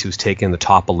guys who's taken the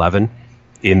top 11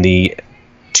 in the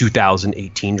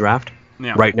 2018 draft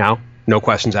right now? No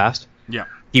questions asked? Yeah.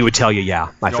 He would tell you, I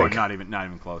think. Not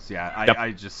even close. Yeah.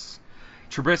 I just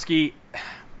Trubisky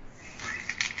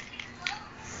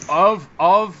of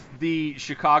the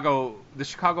Chicago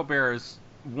Bears,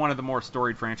 one of the more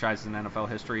storied franchises in NFL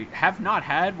history, have not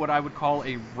had what I would call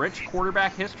a rich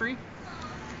quarterback history.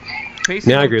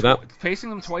 Facing I agree with that. Facing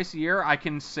them twice a year, I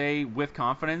can say with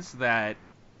confidence that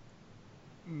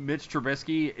Mitch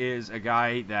Trubisky is a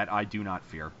guy that I do not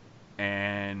fear,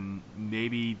 and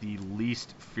maybe the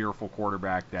least fearful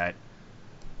quarterback that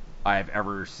I have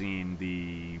ever seen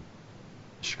the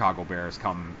Chicago Bears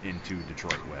come into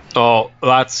Detroit with. Oh,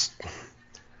 that's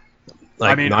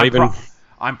like, I mean, not even.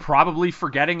 I'm probably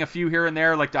forgetting a few here and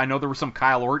there. Like, I know there were some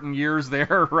Kyle Orton years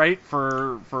there, right,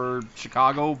 for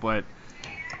Chicago, but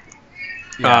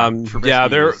yeah,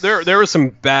 there were some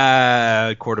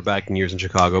bad quarterbacking years in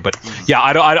Chicago, but yeah,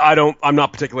 I'm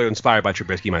not particularly inspired by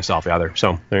Trubisky myself either.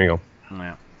 So there you go.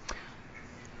 Yeah.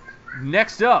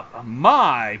 Next up,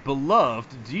 my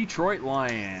beloved Detroit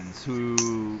Lions,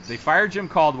 who they fired Jim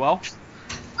Caldwell.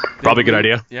 Probably a good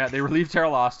idea. Yeah, they relieved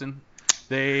Terrell Austin.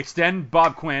 They extend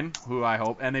Bob Quinn, who I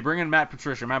hope, and they bring in Matt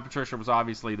Patricia. Matt Patricia was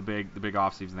obviously the big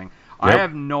offseason thing. Yep. I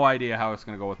have no idea how it's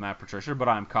going to go with Matt Patricia, but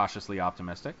I'm cautiously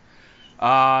optimistic.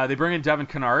 They bring in Devin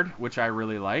Kennard, which I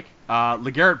really like.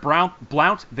 LeGarrette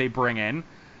Blount they bring in.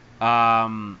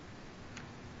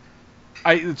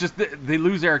 They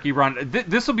lose Eric Ebron.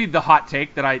 This will be the hot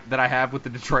take that I have with the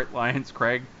Detroit Lions,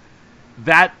 Craig.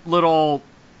 That little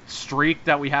streak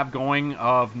that we have going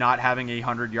of not having a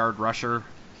 100-yard rusher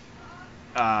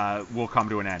will come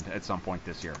to an end at some point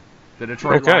this year. The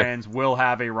Detroit Lions will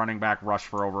have a running back rush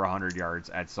for over 100 yards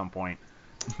at some point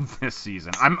this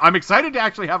season. I'm excited to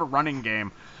actually have a running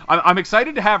game. I'm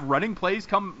excited to have running plays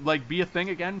be a thing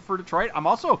again for Detroit. I'm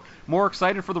also more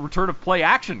excited for the return of play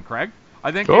action, Craig.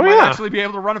 I think they might actually be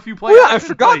able to run a few play action. I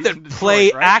forgot that Detroit,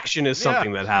 play right? action is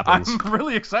something that happens. I'm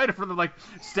really excited for them. Like,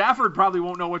 Stafford probably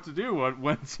won't know what to do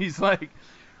once he's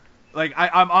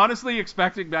I'm honestly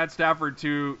expecting Matt Stafford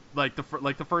to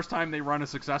the first time they run a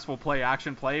successful play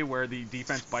action play where the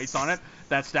defense bites on it,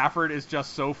 that Stafford is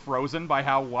just so frozen by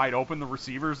how wide open the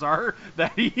receivers are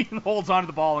that he holds onto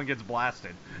the ball and gets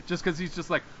blasted. Just because he's just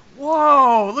like,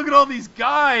 whoa, look at all these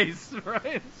guys,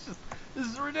 right? This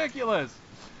is ridiculous.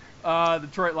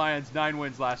 Detroit Lions 9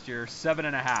 wins last year,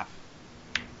 7.5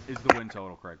 is the win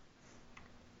total, Craig.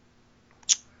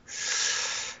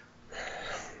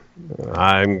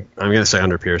 I'm gonna say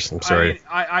under, Pierce. I'm sorry.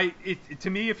 To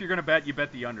me, if you're gonna bet, you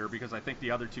bet the under, because I think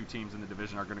the other two teams in the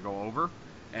division are gonna go over.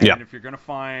 And if you're gonna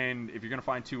find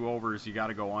two overs, you got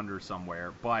to go under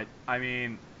somewhere. But I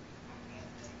mean,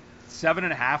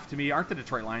 7.5 to me, aren't the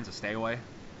Detroit Lions a stay away?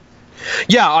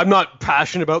 Yeah, I'm not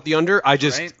passionate about the under. I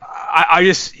just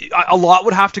a lot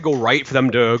would have to go right for them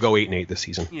to go 8-8 this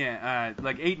season. Yeah,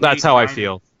 like 8. That's how I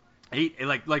feel. 8,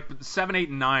 like 7, 8,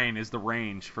 and 9 is the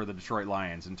range for the Detroit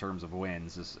Lions in terms of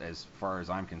wins, as far as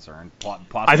I'm concerned.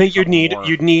 I think you'd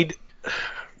need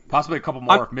possibly a couple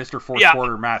more if Mr. Fourth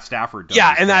Quarter Matt Stafford does.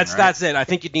 Yeah, and that's it. I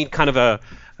think you'd need kind of a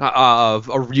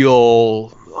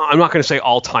real, I'm not going to say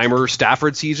all-timer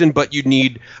Stafford season, but you'd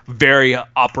need very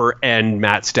upper-end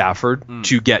Matt Stafford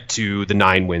to get to the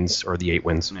 9 wins or the 8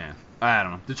 wins. Yeah, I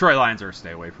don't know. Detroit Lions are a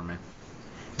stay away from me.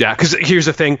 Yeah, because here's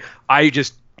the thing.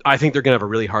 I think they're going to have a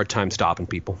really hard time stopping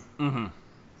people. Mm-hmm.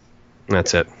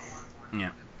 That's it.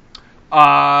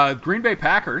 Yeah. Green Bay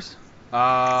Packers.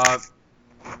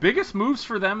 Biggest moves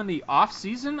for them in the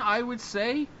offseason, I would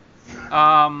say,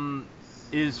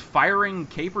 is firing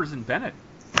Capers and Bennett.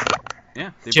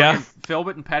 Yeah. They bring in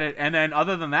Philbin and Pettit. And then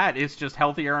other than that, it's just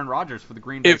healthy Aaron Rodgers for the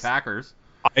Green Bay Packers.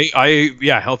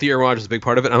 Healthy Aaron Rodgers is a big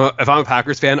part of it. If I'm a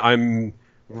Packers fan, I'm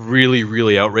really,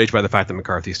 really outraged by the fact that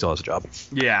McCarthy still has a job.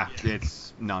 Yeah,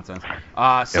 it's nonsense.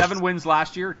 7 wins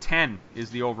last year. 10 is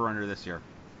the over/under this year.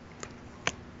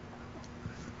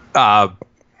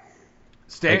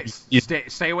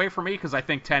 Stay away from me, because I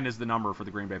think 10 is the number for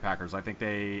the Green Bay Packers. I think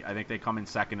they come in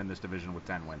second in this division with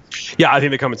 10 wins. Yeah, I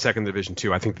think they come in second in the division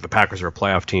too. I think that the Packers are a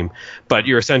playoff team, but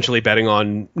you're essentially betting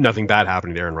on nothing bad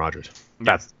happening to Aaron Rodgers.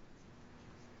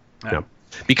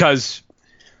 Because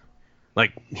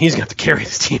he's gonna have to carry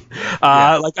this team.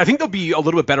 I think they'll be a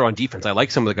little bit better on defense. I like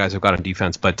some of the guys who've got on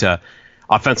defense, but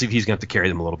offensively, he's gonna have to carry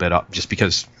them a little bit up, just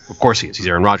because, of course, he is. He's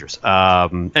Aaron Rodgers,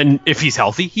 and if he's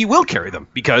healthy, he will carry them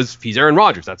because he's Aaron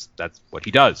Rodgers. That's what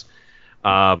he does.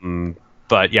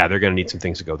 But yeah, they're gonna need some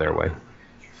things to go their way.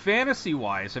 Fantasy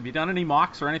wise, have you done any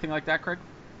mocks or anything like that, Craig?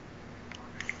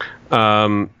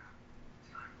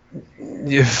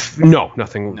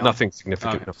 Nothing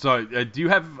significant. Okay. So, do you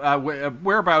have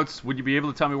whereabouts? Would you be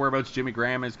able to tell me whereabouts Jimmy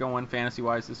Graham is going fantasy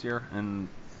wise this year? And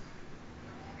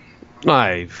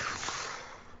I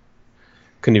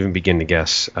couldn't even begin to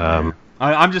guess.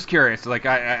 I'm just curious,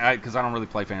 because I don't really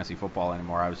play fantasy football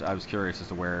anymore. I was curious as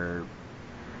to where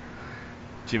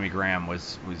Jimmy Graham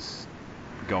was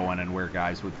going, and where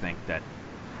guys would think that,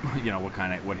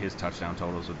 what his touchdown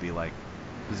totals would be like.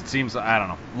 Because it seems, I don't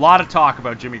know, a lot of talk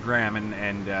about Jimmy Graham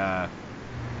and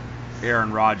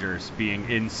Aaron Rodgers being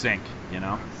in sync, you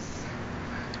know?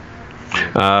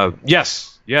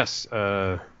 Yes.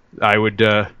 I would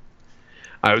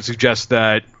suggest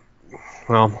that.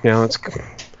 Well, it's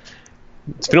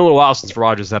been a little while since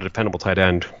Rodgers had a dependable tight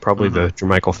end. Probably the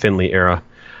Jermichael Finley era,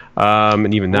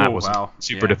 and even that was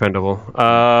super dependable.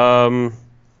 I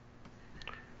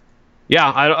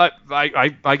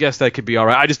guess that could be all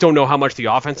right. I just don't know how much the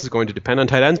offense is going to depend on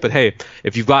tight ends. But hey,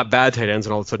 if you've got bad tight ends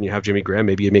and all of a sudden you have Jimmy Graham,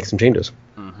 maybe you make some changes.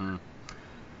 Mm-hmm.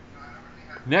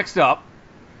 Next up,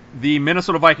 the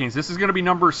Minnesota Vikings. This is going to be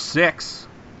number 6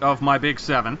 of my big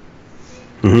 7.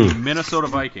 The Minnesota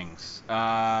Vikings.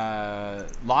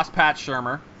 Lost Pat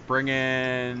Shurmur. Bring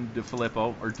in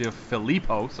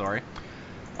DeFilippo, sorry.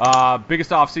 Biggest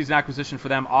offseason acquisition for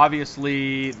them.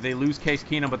 Obviously, they lose Case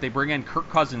Keenum, but they bring in Kirk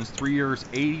Cousins, 3 years,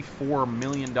 $84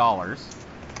 million.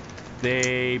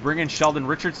 They bring in Sheldon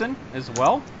Richardson as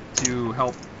well to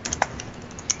help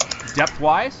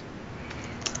depth-wise.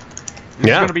 This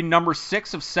is going to be number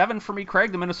 6 of 7 for me,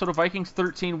 Craig. The Minnesota Vikings,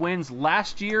 13 wins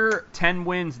last year, 10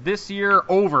 wins this year,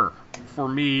 over for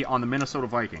me on the Minnesota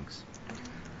Vikings.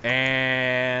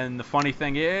 And the funny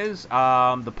thing is,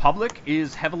 the public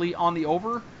is heavily on the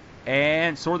over,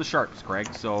 and so are the Sharps,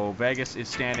 Craig. So Vegas is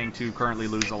standing to currently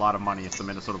lose a lot of money if the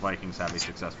Minnesota Vikings have a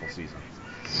successful season.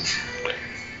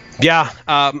 Yeah,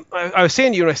 I was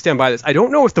saying to you, and I stand by this, I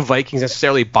don't know if the Vikings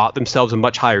necessarily bought themselves a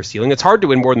much higher ceiling. It's hard to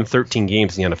win more than 13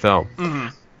 games in the NFL. Mm-hmm.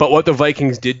 But what the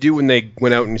Vikings did do when they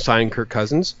went out and signed Kirk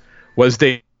Cousins was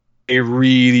they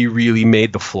really, really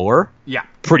made the floor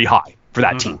pretty high for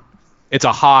that team. It's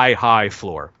a high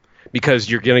floor because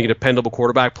you're getting a dependable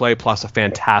quarterback play plus a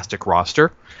fantastic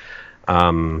roster. I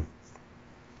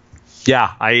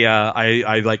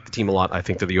like the team a lot. I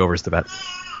think that the over is the bet.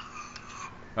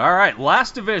 All right,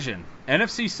 last division,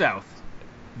 NFC South,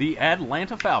 the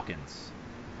Atlanta Falcons,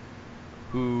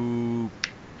 who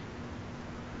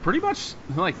pretty much,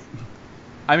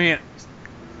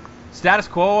 status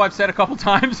quo, I've said a couple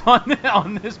times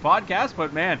on this podcast,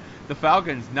 but man, the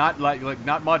Falcons, not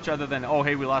much other than,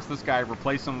 we lost this guy,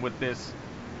 replace him with this,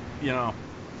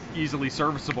 easily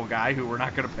serviceable guy who we're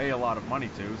not going to pay a lot of money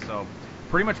to, so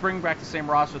pretty much bringing back the same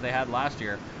roster they had last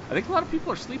year. I think a lot of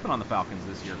people are sleeping on the Falcons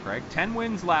this year, Craig. 10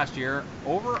 wins last year,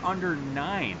 over under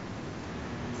 9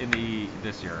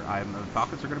 this year. The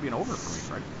Falcons are going to be an over for me,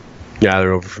 Craig. Yeah,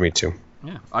 they're over for me too.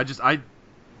 Yeah, I just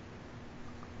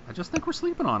think we're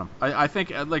sleeping on them. I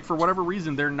think for whatever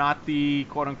reason they're not the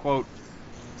quote unquote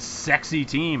sexy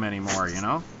team anymore,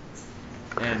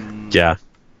 And yeah,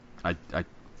 I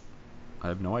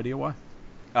have no idea why.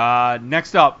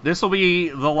 Next up, this will be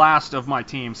the last of my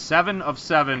teams. 7 of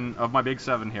 7 of my big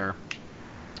 7 here.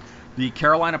 The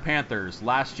Carolina Panthers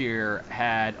last year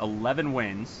had 11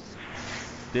 wins.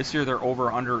 This year their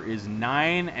over-under is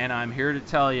 9, and I'm here to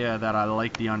tell you that I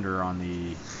like the under on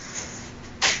the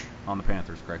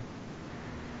Panthers, Craig.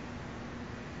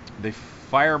 They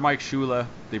fire Mike Shula.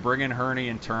 They bring in Hurney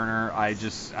and Turner. I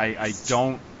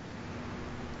don't.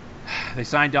 They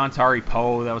signed Dontari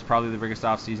Poe. That was probably the biggest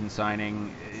offseason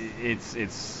signing.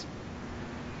 It's.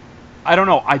 I don't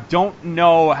know. I don't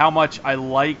know how much I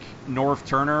like Norv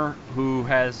Turner, who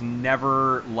has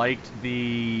never liked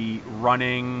the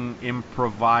running,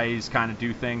 improvise, kind of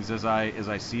do things as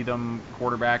I see them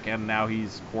quarterback, and now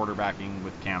he's quarterbacking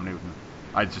with Cam Newton.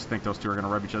 I just think those two are going to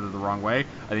rub each other the wrong way.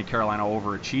 I think Carolina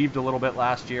overachieved a little bit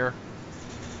last year,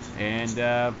 and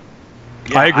I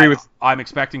agree I'm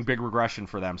expecting big regression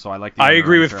for them, so I like. I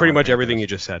agree with pretty much everything you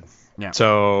just said. Yeah.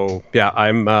 So yeah,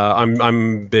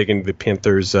 I'm big in the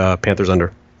Panthers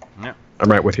under. Yeah. I'm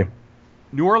right with you.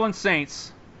 New Orleans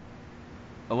Saints,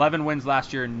 11 wins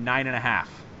last year, 9.5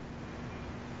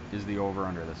 is the over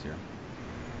under this year.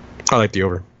 I like the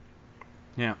over.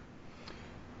 Yeah.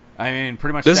 I mean,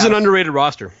 pretty much. This is an underrated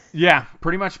roster. Yeah,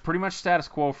 pretty much status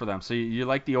quo for them. So you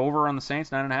like the over on the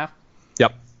Saints, 9.5?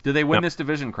 Yep. Do they win this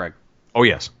division, Craig? Oh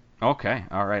yes. Okay,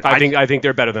 all right. I think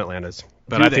they're better than Atlanta's.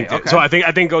 But I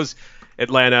think goes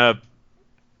Atlanta,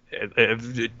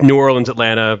 New Orleans,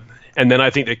 Atlanta, and then I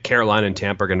think that Carolina and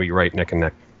Tampa are going to be right neck and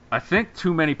neck. I think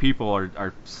too many people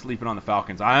are sleeping on the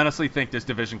Falcons. I honestly think this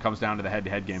division comes down to the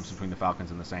head-to-head games between the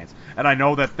Falcons and the Saints. And I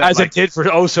know that as it did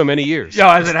for so many years.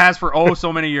 Yeah, as it has for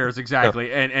so many years, exactly.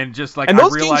 Yeah. And just like and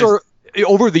those games are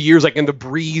over the years, like in the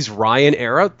Breeze Ryan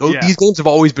era, these games have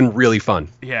always been really fun.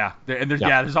 Yeah, and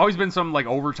there's always been some like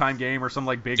overtime game or some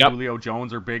like big Julio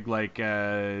Jones or big like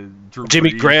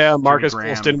Jimmy Graham, Marcus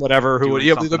Colston, whatever.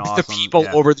 The people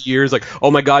over the years, like,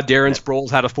 oh my God, Darren Sproles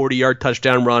had a 40-yard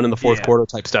touchdown run in the fourth quarter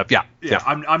type stuff. Yeah.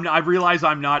 I realize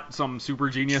I'm not some super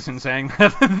genius in saying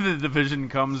that the division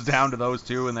comes down to those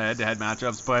two in the head-to-head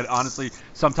matchups, but honestly,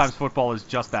 sometimes football is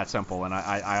just that simple, and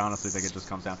I honestly think it just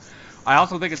comes down. I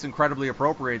also think it's incredibly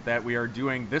appropriate that we are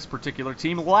doing this particular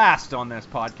team last on this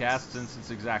podcast, since it's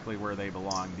exactly where they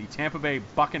belong. The Tampa Bay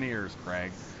Buccaneers,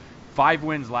 Craig. 5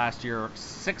 wins last year,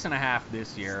 6.5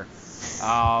 this year.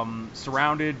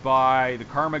 Surrounded by the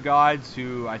Karma Gods,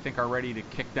 who I think are ready to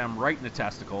kick them right in the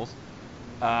testicles.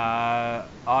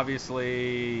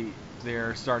 Obviously,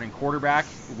 their starting quarterback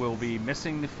will be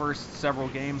missing the first several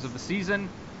games of the season.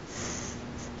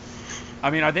 I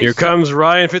mean, are they? Here comes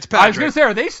Ryan Fitzpatrick. I was going to say,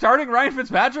 are they starting Ryan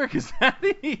Fitzpatrick? Is that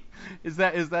the?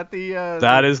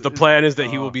 That is the plan. Is that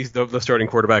he will be the starting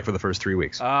quarterback for the first 3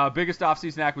 weeks. Biggest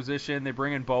offseason acquisition. They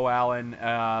bring in Bo Allen.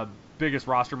 Biggest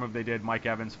roster move they did. Mike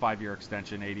Evans, 5-year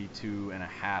extension,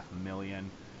 $82.5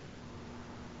 million.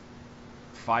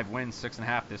 5 wins,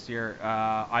 6.5 this year.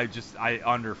 I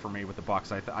under for me with the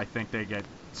Bucs. I think they get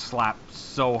slapped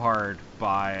so hard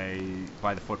by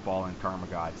the football and Karma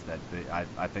Gods that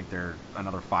I think they're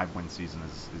another 5-win season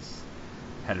is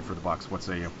headed for the Bucs. What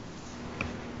say you?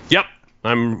 Yep,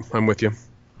 I'm with you.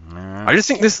 I just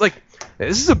think this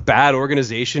is a bad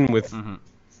organization with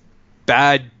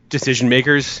bad decision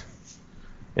makers,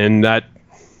 and that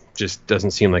just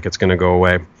doesn't seem like it's going to go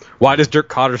away. Why does Dirk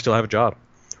Cotter still have a job?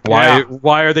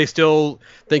 Why are they still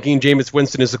thinking Jameis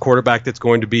Winston is the quarterback that's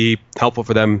going to be helpful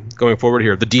for them going forward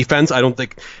here? The defense, I don't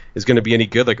think, is going to be any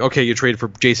good. Like, okay, you traded for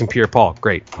Jason Pierre-Paul.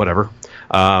 Great, whatever.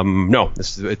 No,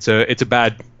 it's a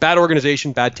bad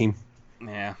organization, bad team.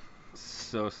 Yeah,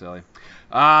 so silly.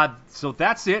 So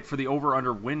that's it for the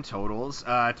over-under win totals.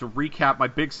 To recap, my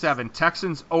big 7,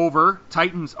 Texans over,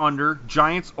 Titans under,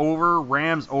 Giants over,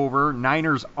 Rams over,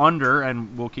 Niners under,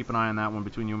 and we'll keep an eye on that one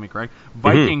between you and me, Craig.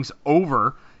 Vikings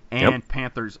over, and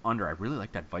Panthers under. I really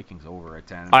like that Vikings over at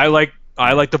 10. I like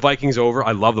the Vikings over.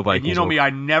 I love the Vikings. And you know over. me, I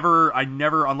never,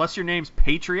 unless your name's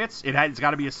Patriots, it's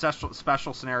got to be a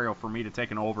special scenario for me to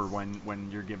take an over when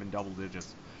you're given double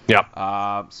digits.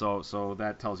 Yeah. So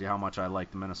that tells you how much I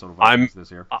like the Minnesota Vikings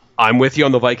this year. I'm with you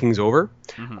on the Vikings over.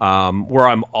 Where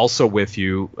I'm also with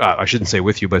you, I shouldn't say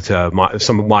with you, but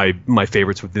some of my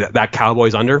favorites with that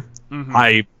Cowboys under.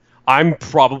 I'm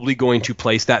probably going to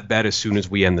place that bet as soon as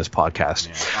we end this podcast.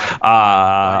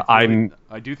 Yeah, I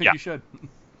do think you should.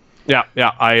 Yeah.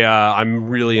 I'm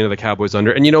really into the Cowboys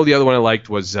under. And the other one I liked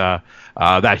was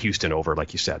that Houston over,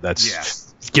 like you said.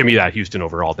 Give me that Houston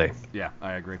over all day. Yeah,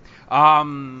 I agree.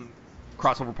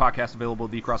 Crossover Podcast available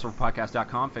at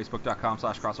thecrossoverpodcast.com,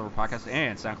 facebook.com/crossoverpodcast,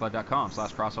 and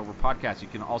soundcloud.com/crossoverpodcast. You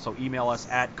can also email us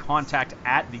at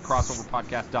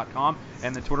contact@thecrossoverpodcast.com,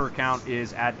 and the Twitter account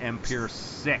is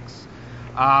 @Empire6.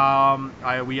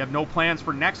 We have no plans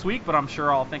for next week, but I'm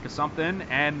sure I'll think of something.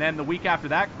 And then the week after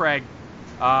that, Craig,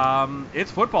 it's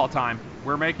football time.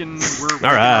 We're making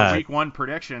our week 1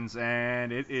 predictions,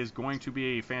 and it is going to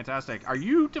be fantastic. Are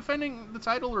you defending the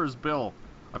title, or is Bill?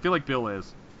 I feel like Bill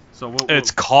is. So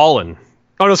it's Colin.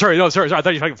 Oh no, sorry. I thought you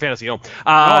were talking fantasy. No.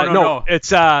 It's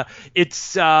sorry.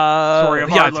 It's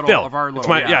Bill.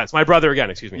 It's my brother again.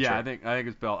 Excuse me. Yeah, I think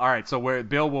it's Bill. All right, so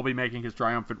Bill will be making his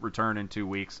triumphant return in 2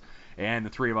 weeks, and the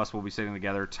three of us will be sitting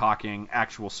together talking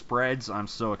actual spreads. I'm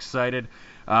so excited.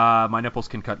 My nipples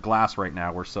can cut glass right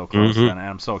now. We're so close, and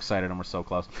I'm so excited, and we're so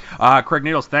close. Craig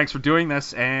Needles, thanks for doing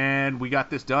this, and we got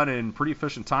this done in pretty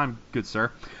efficient time, good sir.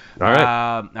 All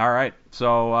right.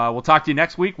 So we'll talk to you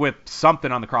next week with something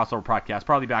on the Crossover Podcast,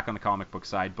 probably back on the comic book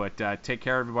side. But take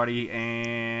care, everybody,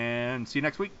 and see you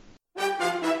next week.